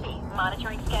here. Copy.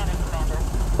 Monitoring scanner, Commander.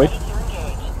 Wait. Ready to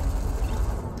engage.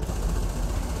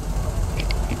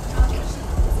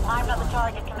 I'm not the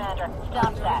target, Commander.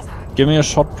 Stop that. Give me a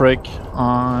short break.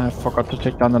 I forgot to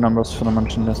take down the numbers for the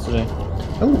mention yesterday.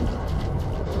 Oh.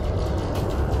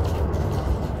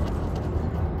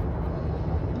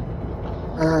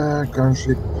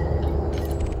 Gunship.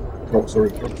 Oh,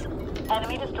 sorry.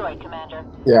 Enemy destroyed, Commander.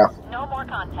 Yeah. No more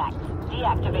contact.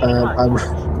 Deactivating I'm.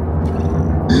 hardpoint.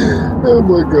 Oh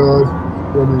my god.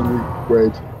 Running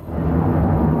great.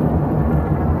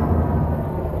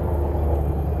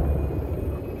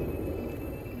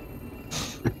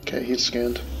 Okay, he's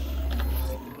scanned.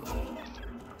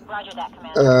 Roger that,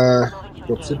 Commander. Moving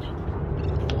to What's it?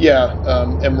 engage. Yeah,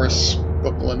 Emrys,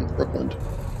 Brooklyn.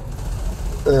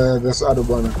 There's other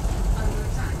one.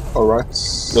 Alright.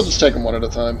 We'll just take them one at a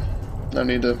time. No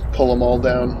need to pull them all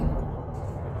down.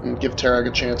 And give Terag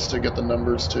a chance to get the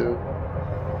numbers too.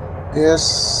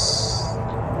 Yes.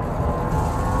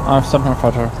 I've sent my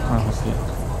fighter. I will see.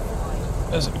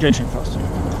 It's engaging faster.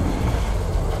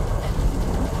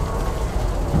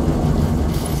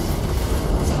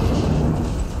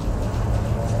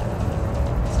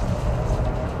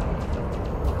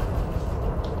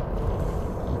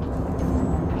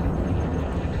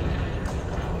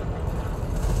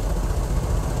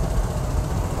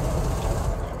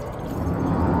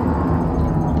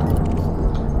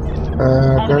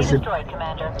 Enemy Gunship. destroyed,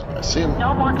 Commander. I see him.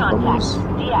 No more contact. Almost.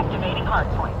 Deactivating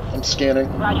hardpoint. I'm scanning.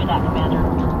 Roger that, Commander.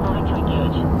 Moving to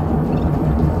engage.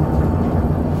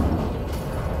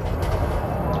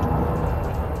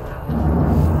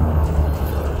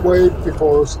 Wait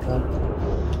before scan.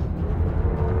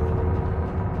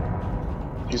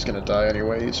 He's gonna die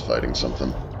anyway. He's fighting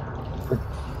something.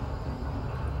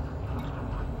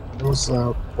 It was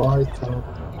fight.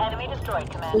 Enemy destroyed,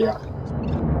 Commander. Yeah.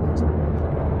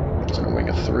 wing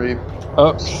a 3.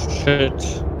 Oh,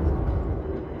 shit.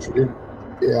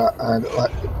 Yeah, and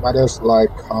it matters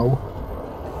like how.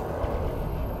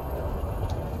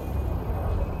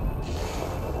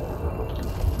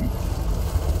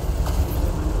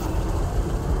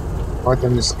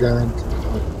 Item is scanned.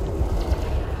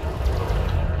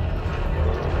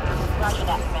 Roger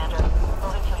that, Commander.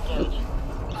 Moving to engage.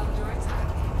 Under attack.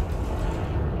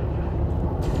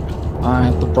 I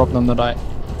had the problem that I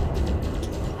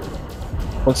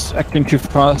was acting too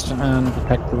fast and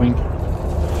attacked the wing.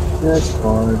 Yeah, it's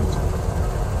fine.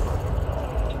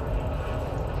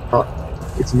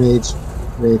 It's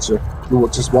nature. You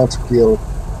just want to kill.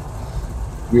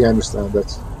 We understand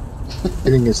that.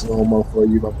 Killing is normal for a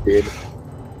human being.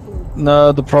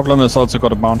 No, the problem is also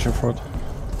got a bounty for it.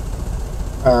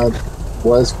 And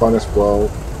well, it's fun as well.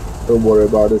 Don't worry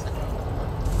about it.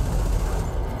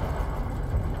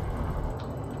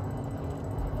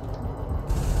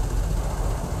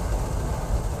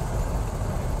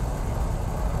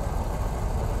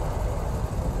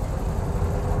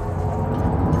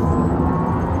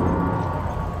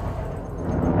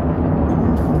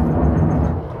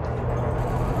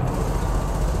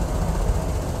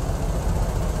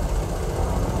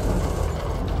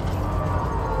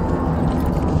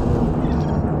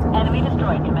 Enemy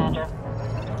destroyed, Commander.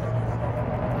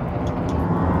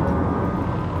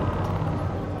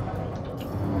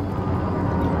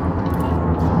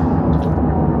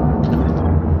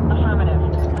 Affirmative.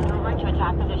 Maneuvering to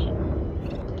attack position.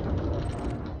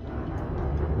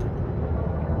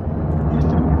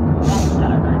 That's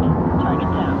Stutterbird. Target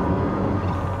down.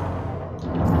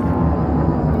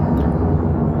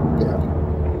 Yeah.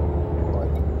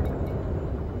 Right.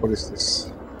 What is this?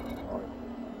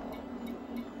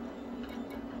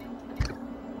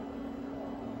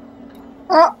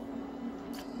 Ah!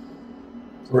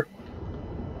 Sorry.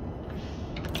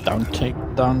 Don't take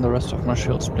down the rest of my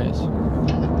shields, please.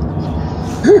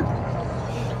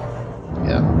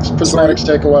 Yeah, these prismatics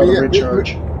take a while to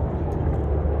recharge.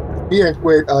 Me and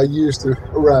Quade are used to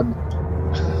ram.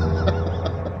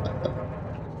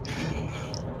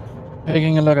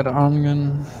 Taking a look at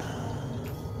Arngen.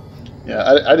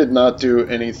 Yeah, I did not do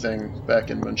anything back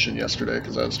in München yesterday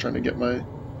because I was trying to get my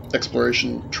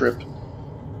exploration trip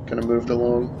kind of moved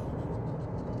along.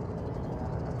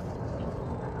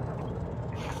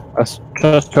 I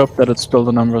just hope that it's still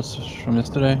the numbers from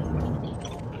yesterday.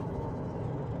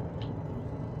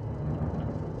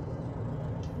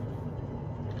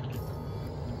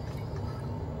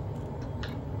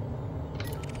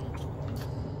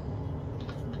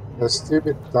 The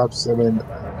stupid top 7.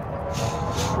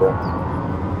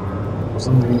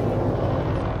 Somebody.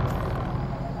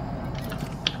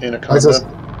 Anaconda. I just.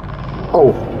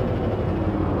 Oh.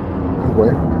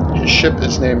 Anyway. His ship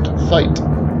is named Fight.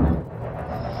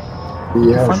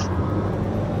 Yes.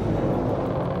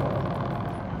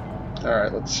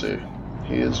 Alright, let's see.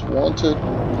 He is wanted.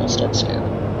 I'll start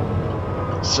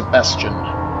scanning. Sebastian.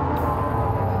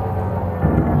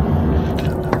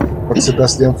 What's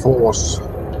Sebastian Force?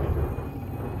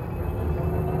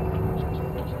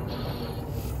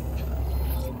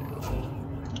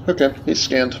 Okay, he's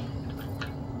scanned.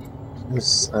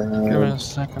 Yes, Give me a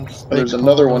second. Oh, there's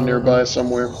another one nearby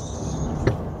somewhere.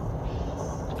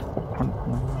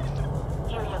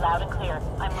 Hear you loud and clear.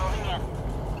 I'm moving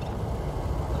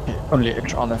in. Only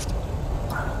HR left.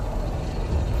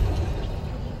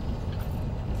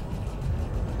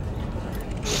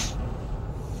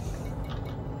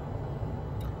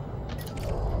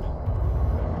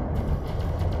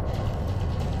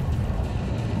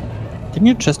 Can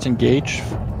you just engage,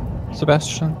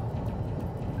 Sebastian?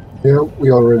 Yeah, we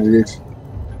already did.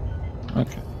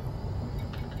 Okay.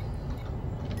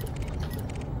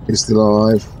 He's still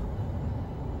alive.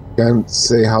 Can't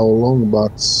say how long,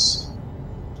 but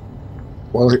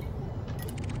well,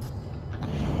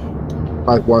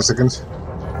 like 1 second.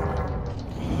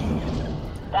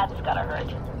 That's gotta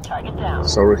hurt. Target down.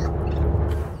 Sorry.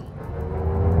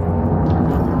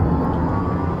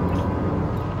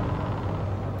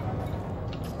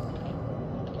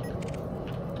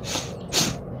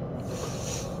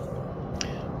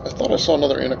 I thought I saw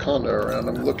another Anaconda around.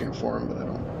 I'm looking for him, but I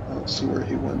don't see where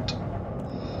he went.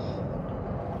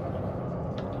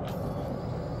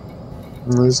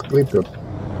 Let's clip it.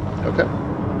 Okay.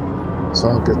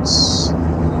 Target's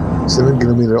 7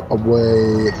 kilometers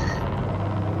away.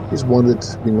 He's wanted,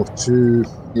 being of 2.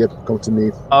 Yep, come to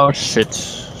me. Oh shit.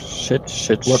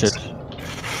 Shit. What?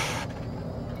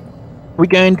 We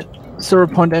gained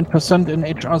 0.8% in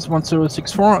HR's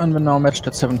 1064 and we're now matched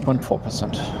at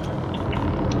 7.4%.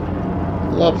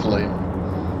 Lovely.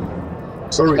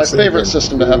 Sorry, My say favorite again.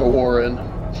 system to have a war in.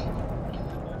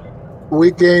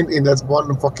 we gained in that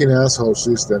one fucking asshole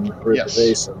system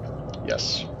reputation.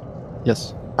 Yes.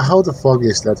 Yes. How the fuck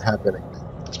is that happening?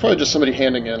 It's probably just somebody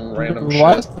handing in random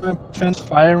Why shit. is the fence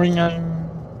firing? I'm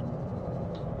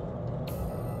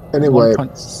Anyway,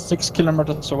 1.6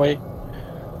 kilometers away.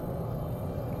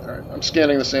 Alright, I'm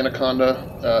scanning this anaconda,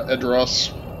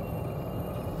 Edros.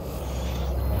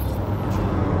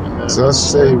 And then just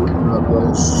say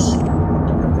those.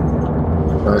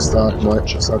 I start my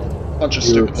suck. bunch of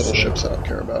stupid little ships I don't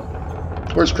care about.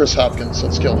 Where's Chris Hopkins?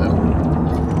 Let's kill him.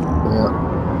 Yeah.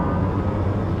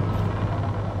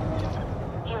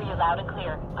 Hear you loud and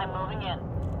clear. I'm moving in.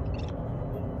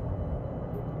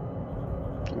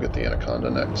 We'll get the anaconda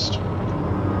next.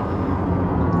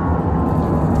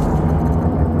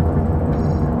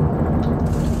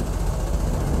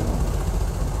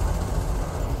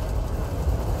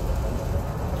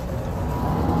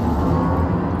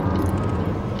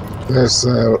 There's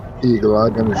Eagle Eye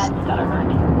gonna That's gotta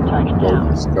hurt. Target blow down.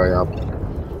 this guy up.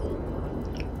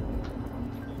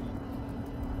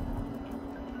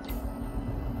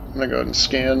 I'm gonna go ahead and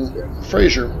scan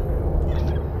Frazier,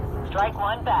 Strike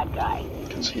one bad guy.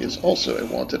 because he is also a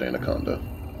wanted anaconda.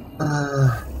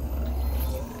 Uh,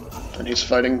 And he's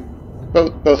fighting...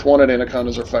 Both wanted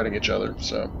anacondas are fighting each other,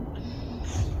 so...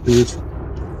 dude,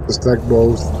 stack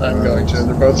both. I'm going to.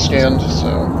 They're both scanned,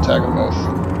 so tag them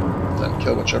both. Then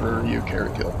kill whichever you care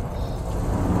to kill.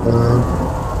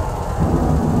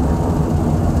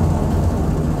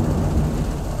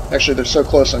 Actually, they're so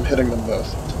close, I'm hitting them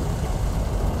both.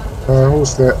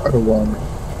 Who's the other one?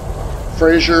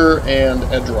 Frazier and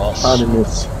Edros.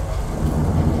 Animus.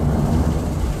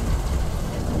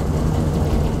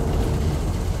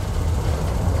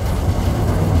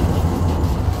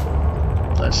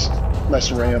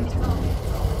 Nice ram.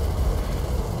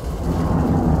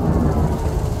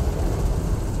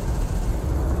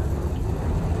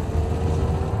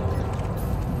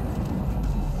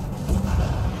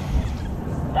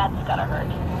 That's gotta hurt.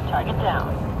 Target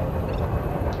down.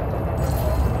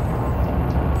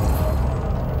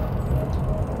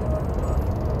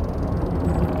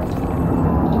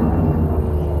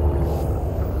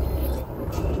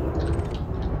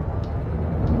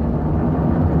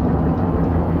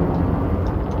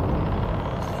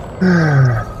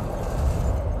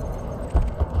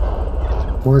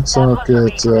 Let's not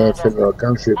get federal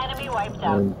gunship Enemy wiped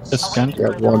out. and It's scanned.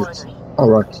 get one.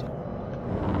 Alright.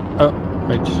 Oh,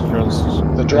 wait, there's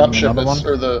The drop ship another is,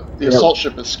 one. or the assault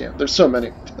ship is scanned. There's so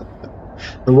many.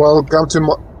 Well, come to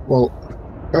my. Well,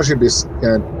 gunship is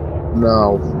scanned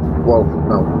now. Well,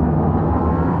 no.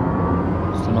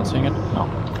 Still not seeing it? No.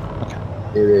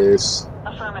 Okay. It is.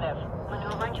 Affirmative.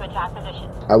 Maneuvering to attack position.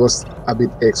 I was a bit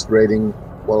X-rating.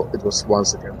 Well, it was 1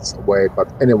 second away, but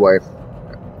anyway.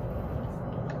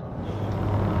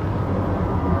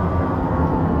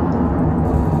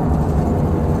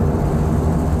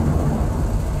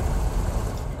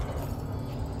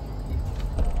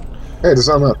 Hey, there's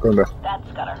Anaconda.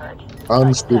 That's gotta hurt.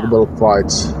 Unspeakable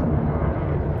fights.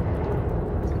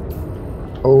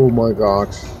 Oh my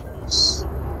god.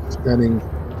 Scanning.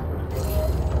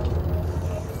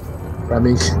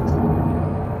 Ramming.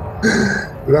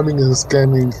 Ramming and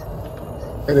scanning.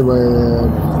 Anyway,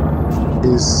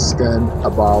 he's scanned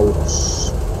about.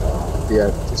 Yeah,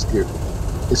 he's good.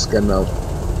 He's scanned now.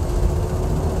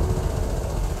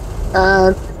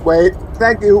 And wait,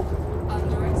 thank you.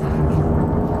 Under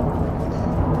attack.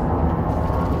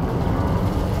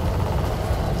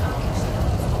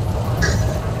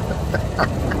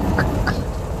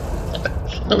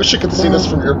 I wish you could see this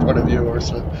from your point of view,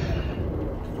 Horsman.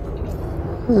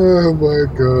 Oh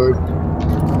my god.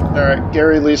 Alright,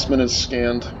 Gary Leesman is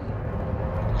scanned.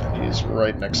 He's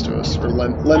right next to us. Or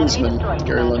Lensman.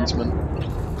 Gary Lensman.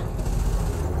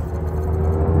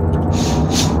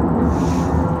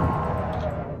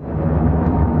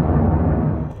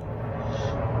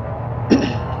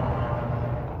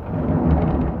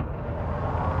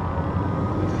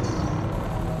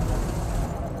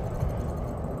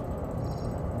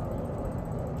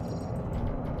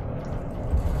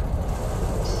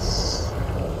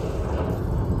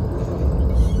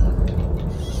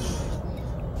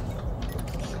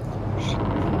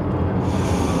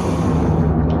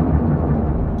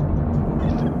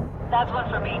 That's one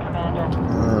for me, Commander.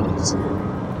 Let's see.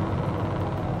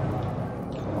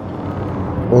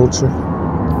 Vulture.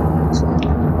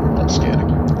 I'm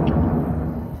scanning.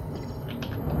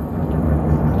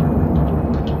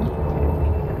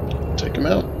 Take him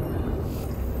out.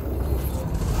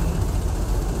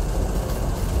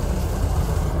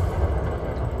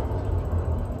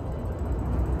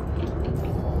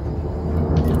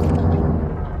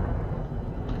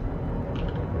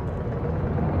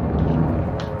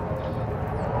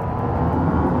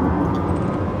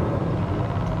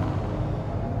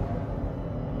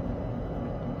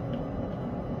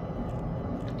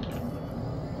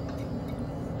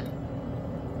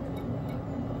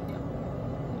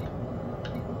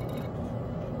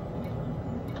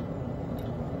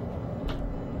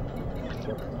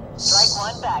 Strike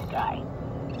one bad guy.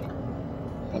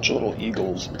 Bunch of little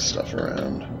eagles and stuff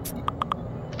around.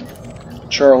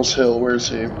 Charles Hill, where's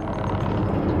he?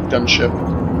 Gunship.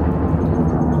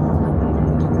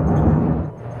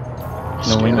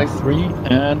 No wing of 3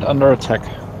 and under attack.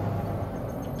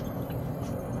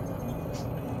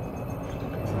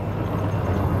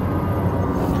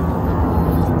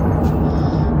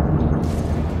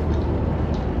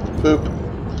 Boop.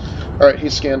 Alright,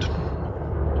 he's scanned.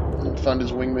 We'll find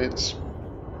his wingmates.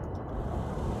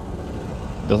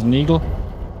 There's an eagle.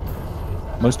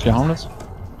 Mostly harmless.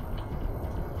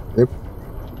 Yep.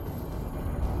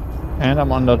 And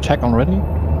I'm under attack already.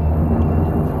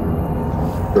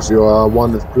 Because you are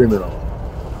one criminal.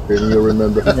 Didn't you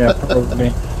remember? Yeah,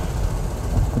 probably.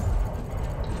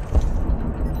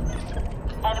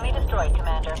 Enemy destroyed,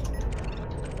 Commander.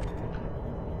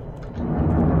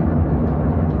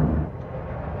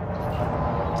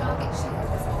 Target shield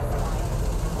is offline.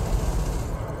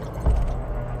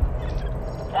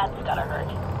 That's gotta hurt.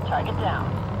 Target down.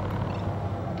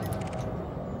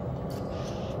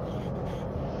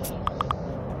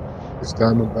 This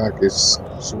Diamondback is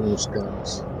small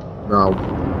scans. Now.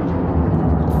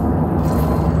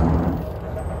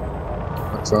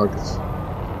 My targets.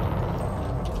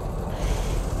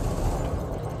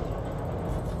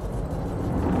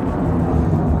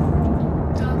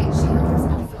 Target shield is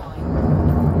offline.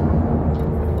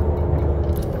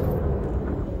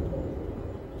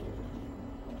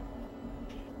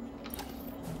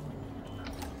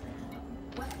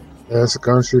 Weapons There's a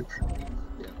gunship.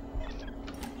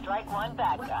 Strike one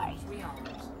bad guy. rearmed.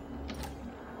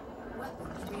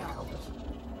 Weapons rearmed.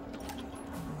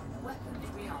 Weapons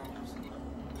rearmed.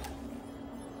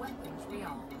 Weapons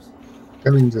rearmed.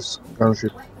 Scanning this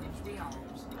gunship. Weapons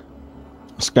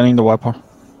rearmed. Scanning the Viper.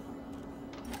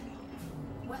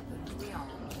 Weapons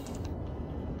rearmed.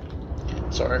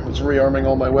 Sorry, I was rearming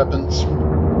all my weapons.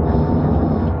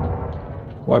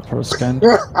 Viper is scanned.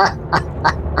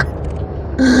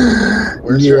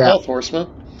 Where's your health, Horsma?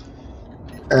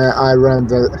 I ran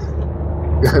the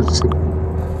gunship.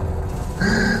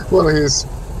 One of his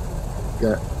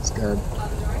scan.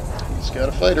 He's got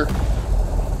a fighter.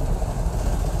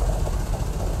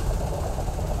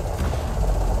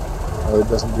 Oh, it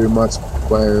doesn't do much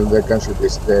when the gunship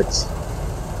is dead.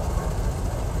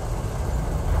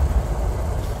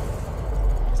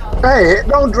 Hey,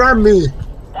 don't ram me!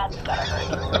 That's gotta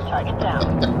hurt. Target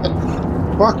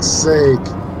down. Fuck's sake!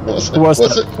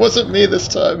 Wasn't me this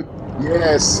time.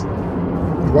 Yes,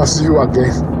 it was you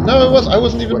again. No, it was. I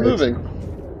wasn't even Wait. moving.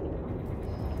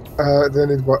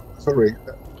 Then it was. Sorry.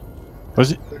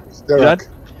 Was it? Derek.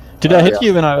 Did I hit yeah.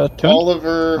 you when I turned?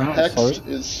 Oliver Oh, Hext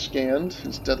sorry. is scanned.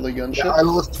 His deadly gunship. Yeah, I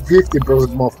lost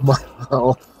 50% of my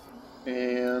health.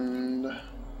 And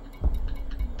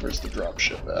where's the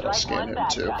dropship at? I'll Strike scan one him bad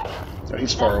too. guy. No,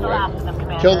 he's That's far the away. last of them,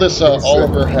 Commander. Kill this Yes, sir.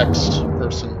 Oliver Hext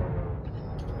person.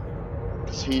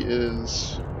 Because he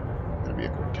is gonna be a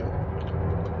quick kill.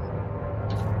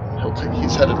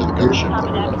 He's headed to the gunship that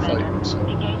Copy we that, want to fight. Commander. So.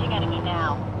 Engaging enemy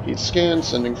now. He's scanned,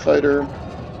 sending fighter.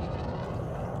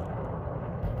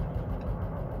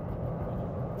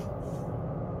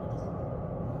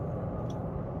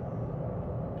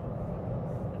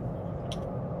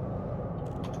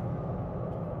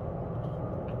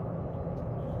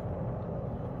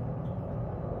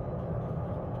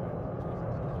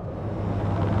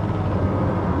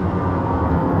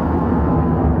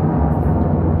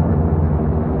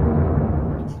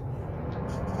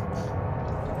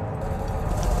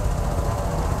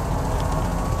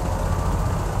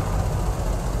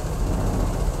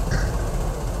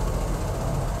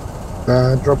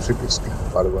 Dropship is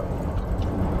scanned, by the way.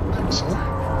 Excellent.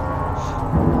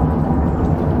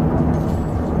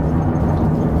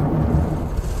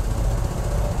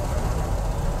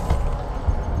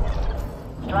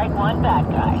 Strike one bad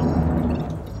guy.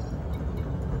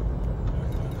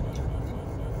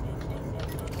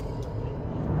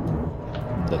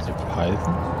 That's a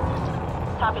Python.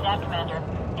 Copy that, Commander.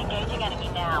 Engaging enemy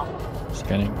now.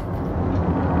 Scanning.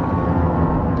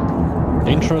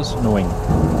 Dangerous, no wing.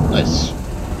 Nice.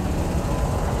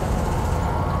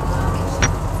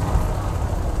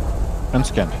 And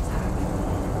scanned.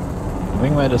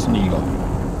 Wingmate is an eagle.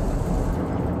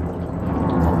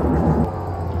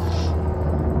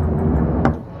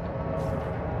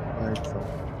 Right, so.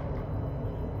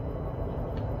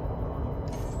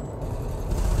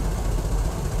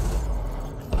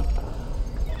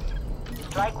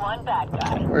 Strike one bad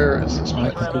guy. Where is this I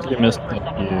fighter? completely missed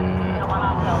that you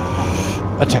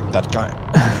attacked that guy.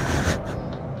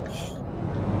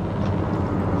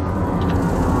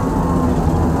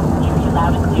 Hear you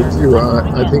loud and with you,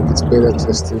 I think it's better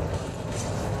just to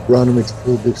run with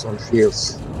full bigs on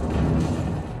shields.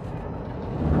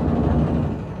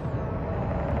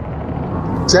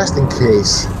 Just in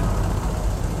case.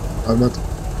 I'm not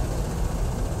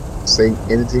saying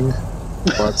anything,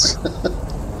 but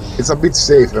it's a bit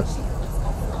safer.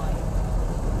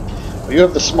 Well, you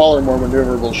have the smaller, more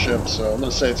maneuverable ship, so I'm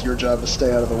going to say it's your job to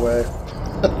stay out of the way.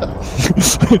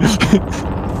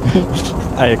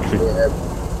 I agree. Yeah.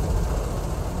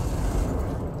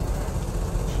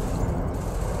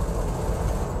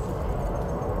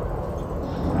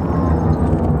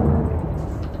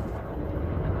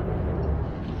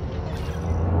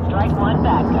 Strike one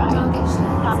back, guy. Target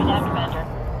shield. Copy that, Commander.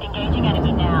 Engaging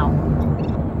enemy now.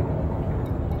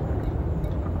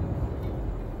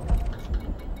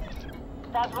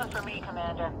 That's one for me,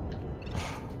 Commander.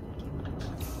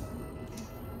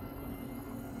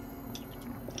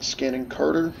 Scanning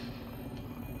Carter.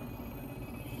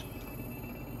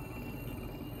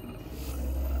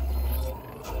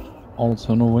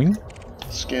 Also no wing.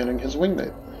 Scanning his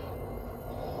wingmate.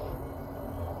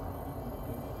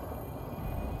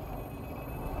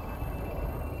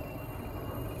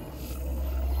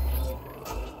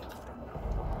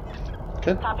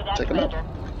 Okay, Copy that, take him out.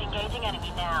 Commander. Engaging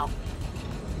enemy now.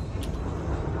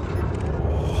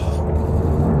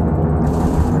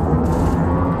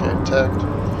 Okay, tagged.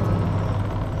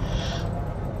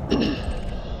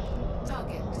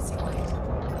 Target destroyed.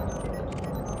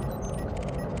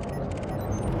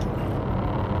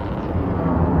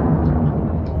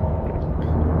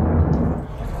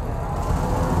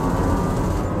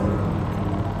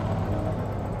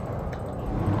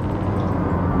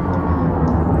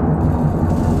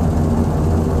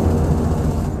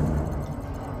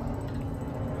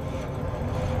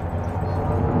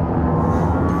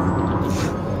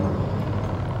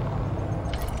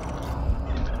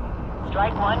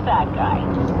 Strike one back, guy.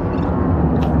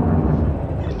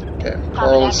 Okay, Copy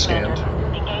Carl that, is scanned.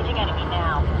 Commander. Engaging enemy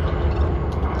now.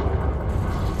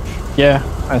 Yeah,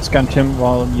 I scanned him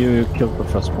while you killed the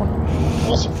first one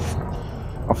Awesome.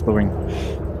 off the wing.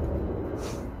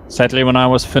 Sadly, when I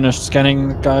was finished scanning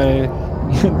the guy,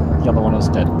 the other one is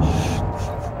dead.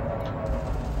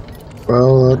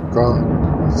 Well, God.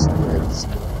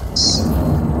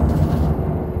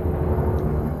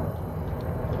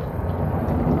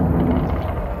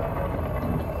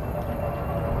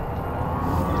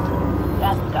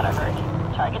 That's gotta hurt.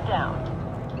 Target down.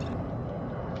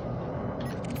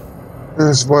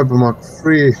 There's Viper Mark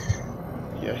 3.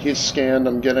 Yeah, he's scanned.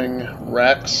 I'm getting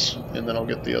Rax, and then I'll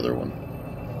get the other one.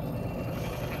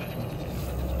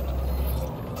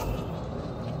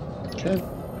 Okay,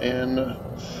 and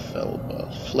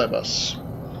Flebus.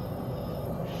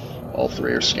 All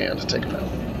three are scanned. Take them out.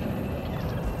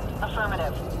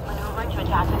 Affirmative. Maneuvering to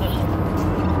attack position.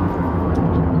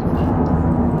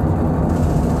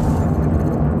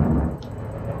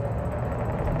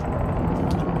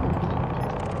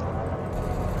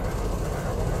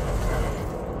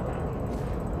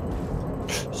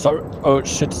 Sorry. Oh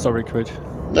shit, sorry, Quade.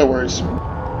 No worries.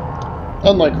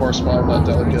 Unlike Horsma, I'm not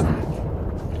delicate.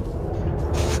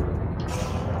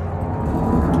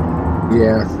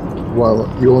 Yeah. Well,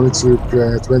 you only took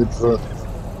 20%.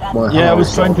 My Yeah, I was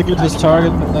house. trying to get his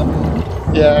target, but then...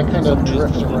 Yeah, I kind of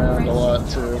drift around a lot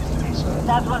too. So.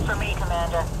 That's one for me,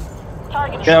 Commander.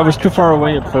 Target. Yeah, I was too far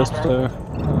away at first, I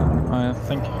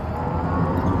think.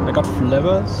 I got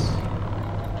Flevers.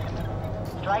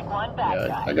 Strike one back, Yeah,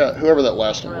 guy. I got whoever that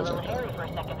last You one were a was. little I got. hairy for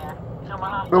a second there. No more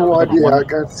hostiles. No idea, one. I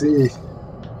can't see.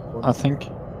 I think.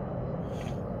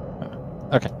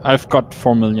 Okay, I've got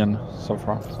 4 million so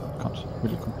far, so I can't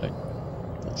really complain.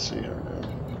 Let's see how we're doing.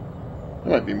 That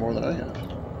might be more than I have.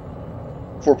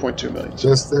 4.2 million.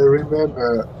 Just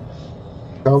remember,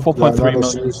 don't 4.3 plan on a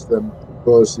million. system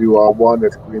because you are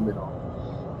wanted criminal.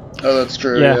 Oh, that's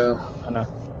true. Yeah. Yeah. I know.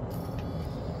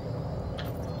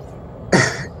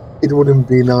 It wouldn't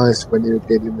be nice when you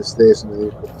get in the station and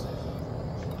you could...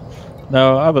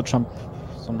 No, I will jump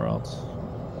somewhere else.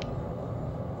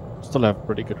 Still have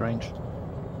pretty good range.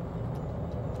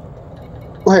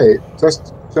 Oh, hey,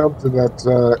 just jump to that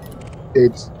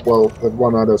that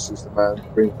one other system and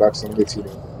bring back some lithium.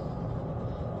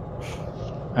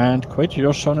 And Quade,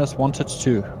 you're shown as wanted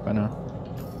too by now.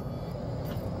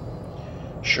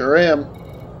 Sure am.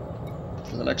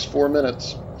 For the next 4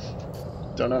 minutes.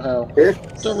 Don't know how. Okay.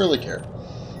 Don't really care.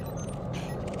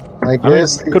 I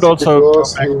guess could it's also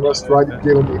because go back he was to trying to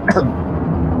kill me.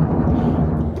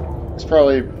 It's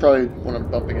probably when I'm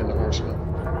bumping into Horseman.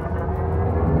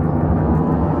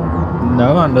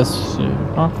 No, unless you...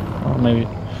 Oh, or maybe.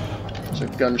 It's a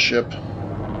gunship.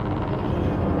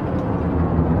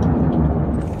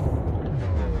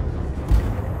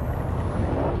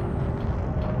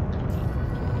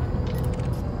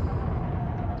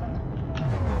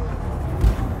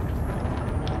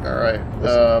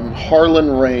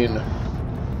 Harlan Rain.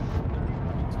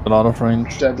 A lot of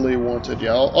range. Deadly wanted.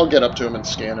 Yeah, I'll get up to him and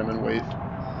scan him and wait.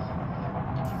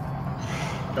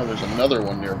 Oh, there's another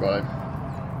one nearby.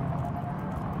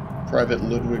 Private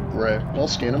Ludwig Gray. I'll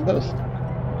scan them both.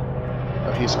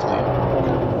 Oh, he's clean.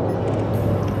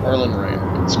 Okay. Harlan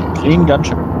Rain. Let's scan. Clean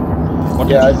gunship. What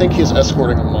Yeah, I think he's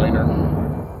escorting a miner.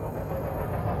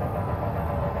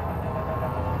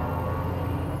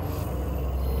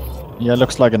 Yeah,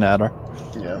 looks like an adder.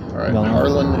 Yeah, alright. Well,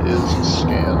 Harlan is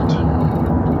scanned.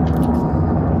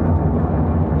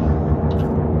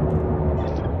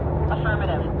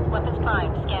 Affirmative. Weapons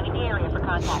prime. Scanning the area for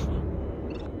contacts.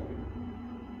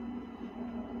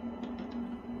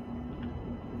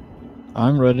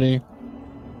 I'm ready.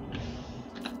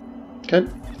 Okay.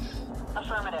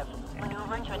 Affirmative.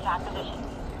 Maneuvering to attack position.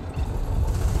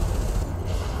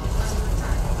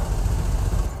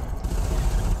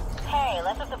 Hey,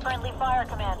 let's have the friendly fire,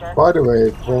 Commander. By the way, Hear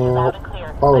you for loud and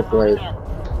clear. power I'm moving play,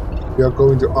 in. we are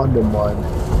going to undermine,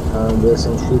 and there's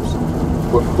some ships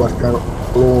what can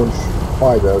launch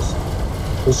fighters.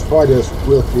 Those fighters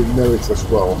will give merits as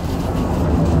well.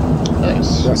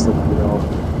 Nice. Just that you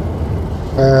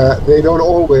know. They don't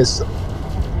always.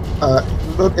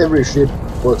 Not every ship,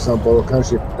 for example,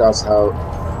 gunship does have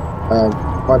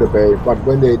fighter bay, but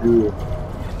when they do,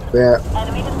 they're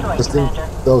Enemy destroyed, just think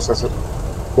Commander. those as a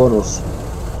bonus.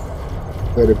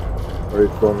 Very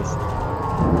bonus.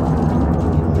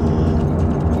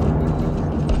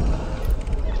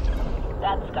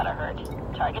 That's gotta hurt.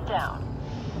 Target down.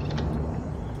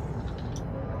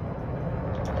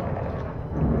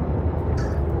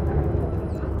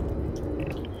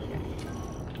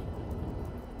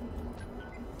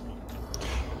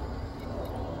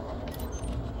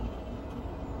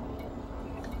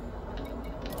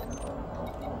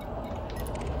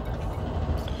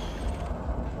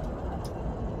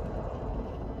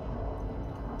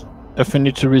 If we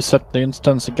need to reset the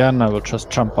instance again, I will just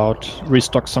jump out,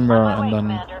 restock somewhere, and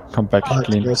then come back I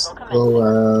clean. just go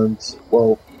and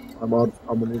well, I'm out of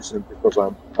ammunition because I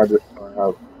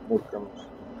have more guns.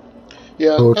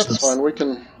 Yeah, So that's just- fine. We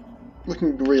can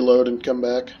reload and come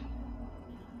back.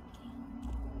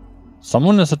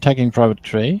 Someone is attacking Private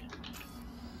Gray.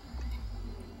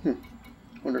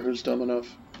 Wonder who's dumb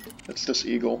enough. It's this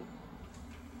eagle.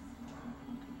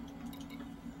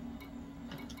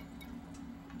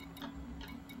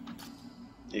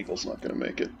 Eagle's not gonna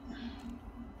make it.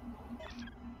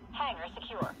 Hangar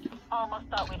secure. Almost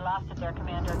thought we'd lost it there,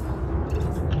 Commander.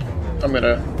 I'm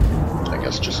gonna, I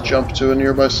guess, just jump to a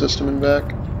nearby system and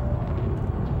back.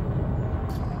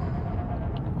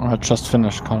 I just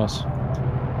finished colors.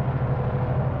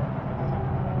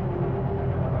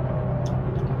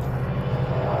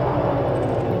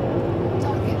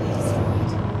 Target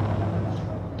destroyed.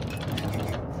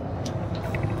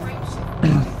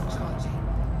 Frameshift charging.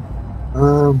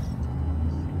 4,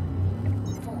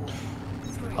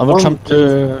 3, I will jump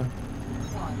to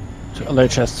 1.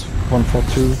 LHS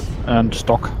 142 and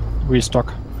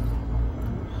restock.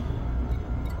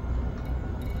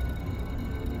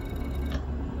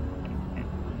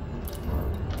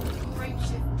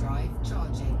 Frameshift drive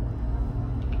charging.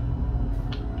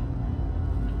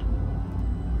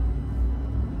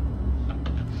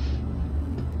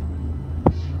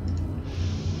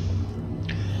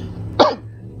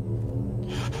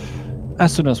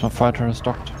 As soon as my fighter is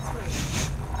docked. 3, 2,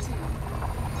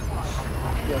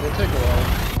 Yeah, they'll take a while.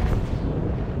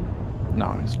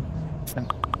 No, he's...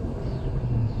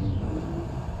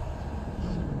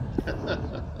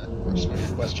 I'm just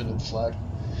gonna question in Slack.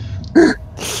 fuel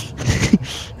skipping.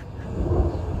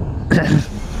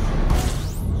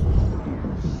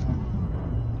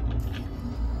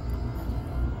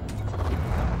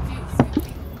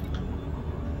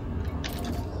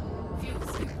 Fuel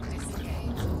skip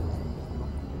disengaged.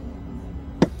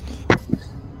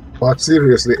 But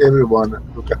seriously, everyone,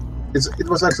 look at it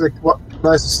was actually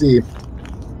nice to see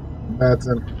that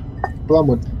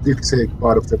Plumwood did take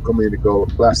part of the community goal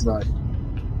last night.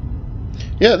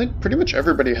 Yeah, I think pretty much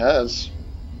everybody has.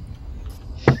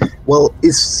 Well,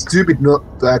 it's stupid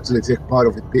not to actually take part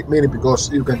of it, mainly because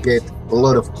you can get a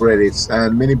lot of credits,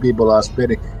 and many people are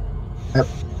spending.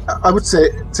 I would say,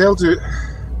 tell to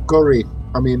Corey,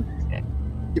 I mean,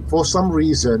 for some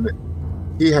reason,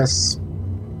 he has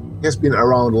been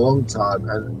around a long time,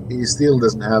 and he still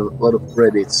doesn't have a lot of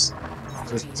credits.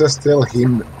 Just tell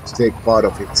him to take part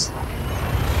of it.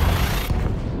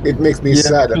 It makes me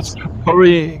sad. because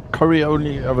Corey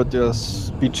only ever does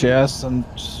BGS and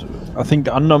I think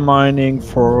undermining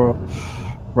for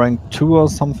rank 2 or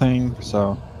something,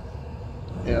 so...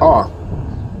 Yeah. Oh,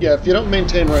 Yeah, if you don't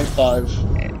maintain rank 5,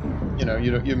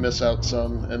 you know, you miss out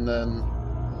some, and then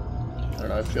I don't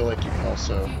know. I feel like you can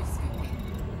also.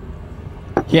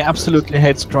 He absolutely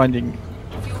hates grinding.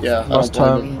 Yeah, I Last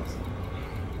don't blame him.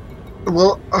 time,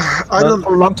 Well, I don't.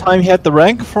 for a long time he had the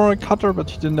rank for a cutter, but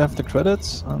he didn't have the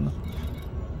credits. And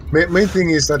Main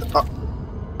thing is that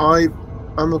I'm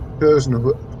a person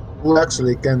who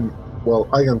actually can. Well,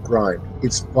 I can grind.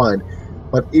 It's fine,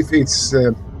 but if it's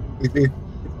if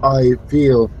I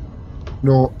feel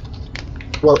no.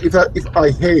 Well, if I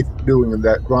hate doing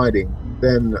that grinding,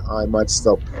 then I might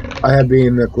stop. I have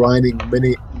been grinding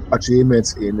many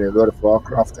achievements in World of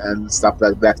Warcraft and stuff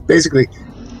like that. Basically,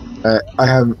 I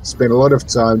have spent a lot of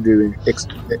time doing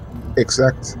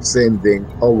exact same thing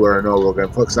over and over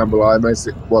again. For example, I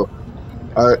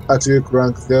took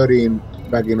rank 13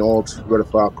 back in old World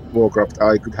of Warcraft.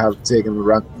 I could have taken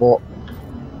rank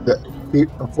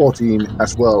 14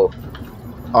 as well.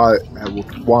 I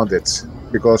would want it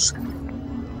because.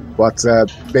 But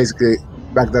basically,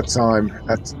 back that time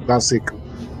at Classic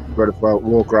World of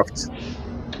Warcraft,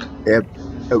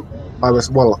 I was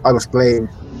playing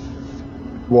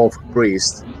Wolf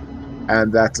Priest,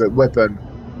 and that weapon,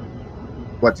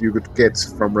 what you could get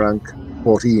from rank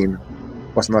 14,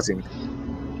 was nothing.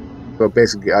 So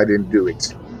basically, I didn't do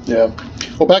it. Yeah.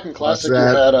 Well, back in Classic,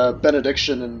 But, you had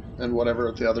Benediction and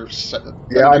whatever the other.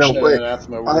 Yeah, I know. Benediction and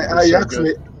Anathema were so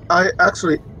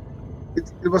good.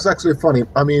 It was actually funny.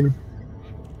 I mean,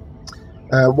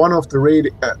 one of the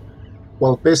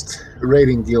best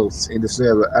raiding guilds in the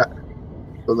server,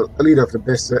 the leader of the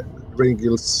best raiding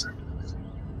guilds,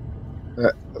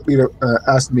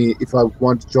 asked me if I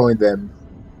want to join them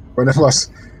when I was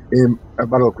in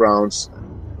Battlegrounds. I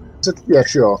said, yeah,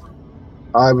 sure.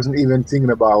 I wasn't even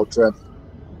thinking about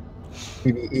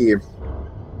PvE.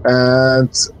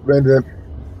 And when the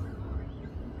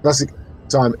Classic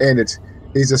time ended,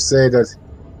 he just said that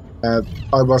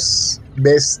I was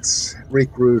best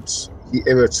recruit he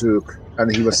ever took,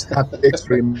 and he was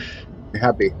extremely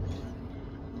happy.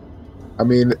 I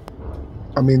mean,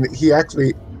 he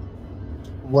actually.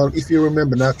 Well, if you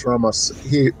remember Natramas,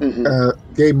 he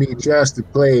gave me a chance to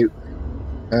play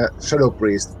Shadow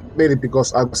Priest, mainly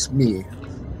because I was me.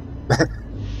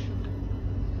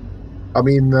 I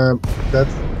mean, that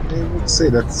I would say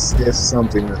that's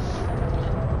something.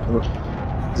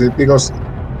 Because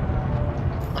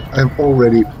I've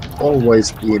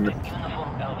always been,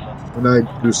 when I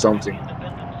do something,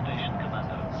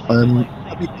 I'm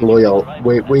a bit loyal,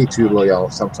 way too loyal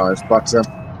sometimes, but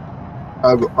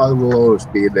I will always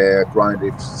be there, grind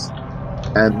it,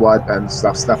 and wipe and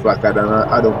stuff like that, and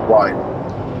I don't whine.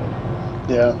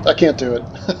 Yeah, I can't do it.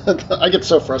 I get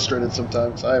so frustrated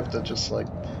sometimes. I have to just like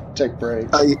take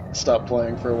breaks, stop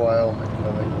playing for a while, and make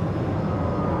another.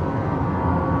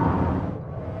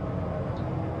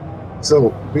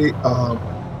 So we are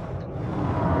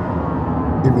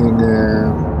giving.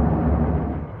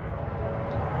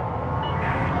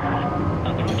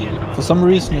 For some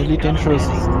reason, Elite Dangerous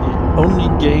is the only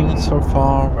game so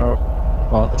far,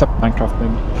 well, except Minecraft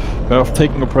maybe, where I've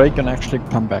taken a break and actually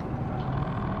come back.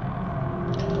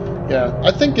 Yeah,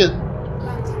 I think it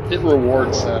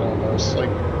rewards that almost. Like,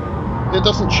 it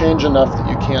doesn't change enough that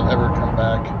you can't ever come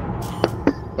back,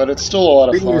 but it's still a lot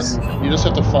of fun. You just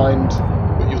have to find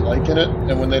what you like in it,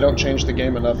 and when they don't change the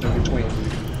game enough in between,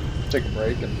 take a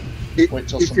break and wait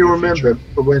till. If you remember,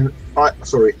 when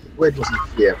Quade wasn't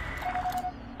here.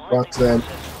 But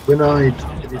when I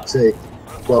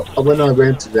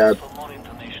went to that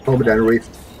Forbidden Rift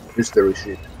mystery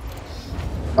ship,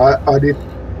 I did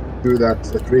do that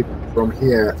trip from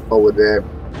here over there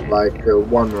like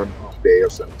 1.5 days or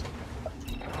something.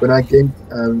 When I came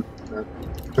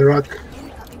Terag,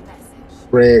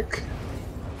 Break,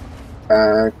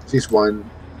 this one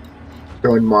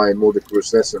joined my multi-crew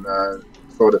session and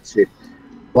saw that ship.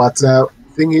 But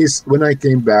thing is, when I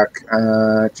came back,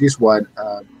 this one.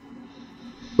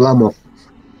 Lamo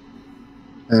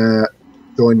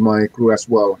joined my crew as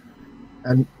well,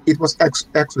 and it was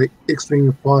actually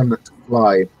extremely fun to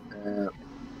fly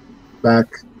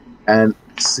back and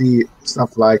see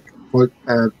stuff like, for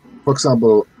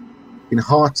example, in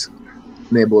Hot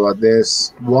Nebula,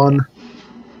 there's one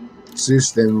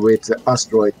system with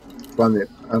asteroid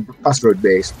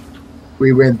base.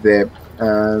 We went there,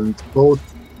 and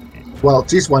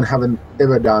this one haven't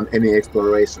ever done any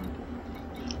exploration.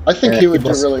 I think he would do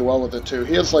really well with it too.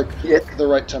 He has like the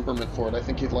right temperament for it. I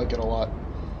think he'd like it a lot.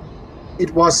 It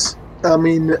was, I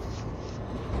mean,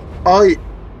 I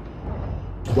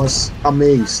was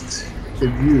amazed the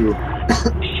view.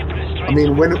 I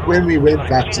mean, when we went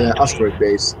back to asteroid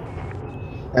base,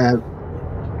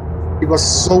 it was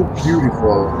so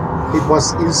beautiful. It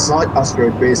was inside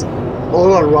asteroid base.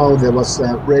 all around there was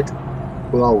red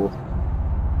glow,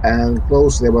 and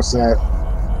close there was a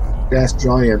gas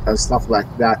giant and stuff like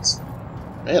that.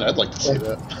 Man, I'd like to see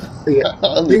that. Yeah,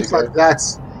 I'll need to things like go.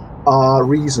 that's a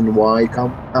reason why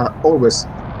I always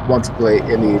want to play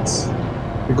Elites,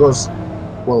 because,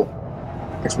 well,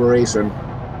 exploration,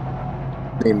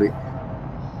 namely,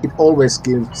 it always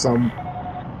gives some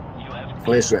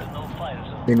pleasure.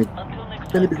 Mainly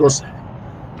because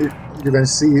you can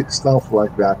see stuff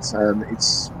like that, and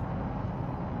it's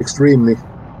extremely,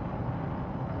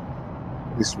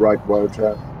 this right word,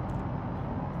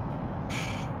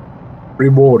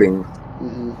 rewarding.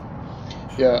 Hmm.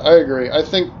 Yeah, I agree. I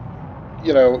think,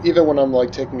 you know, even when I'm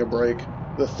like taking a break,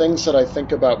 the things that I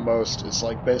think about most is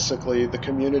like basically the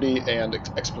community and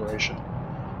exploration.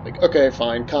 Like, okay,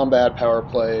 fine, combat, power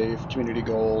play, community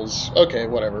goals, okay,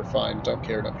 whatever, fine, don't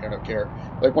care, don't care, don't care.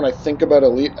 Like, when I think about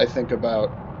Elite, I think about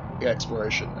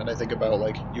exploration, and I think about,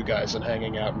 like, you guys and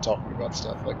hanging out and talking about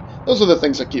stuff. Like, those are the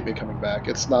things that keep me coming back.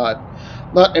 It's not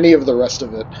any of the rest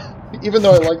of it. Even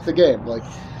though I like the game, like,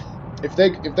 if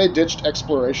they ditched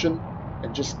exploration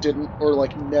and just didn't, or,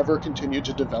 like, never continued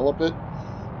to develop it,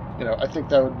 you know, I think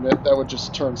that would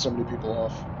just turn so many people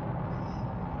off.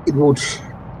 It would.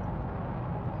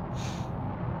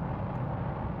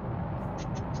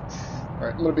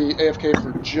 Alright, I'm going to be AFK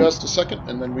for just a second,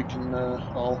 and then we can,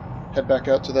 I'll head back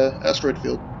out to the asteroid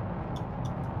field.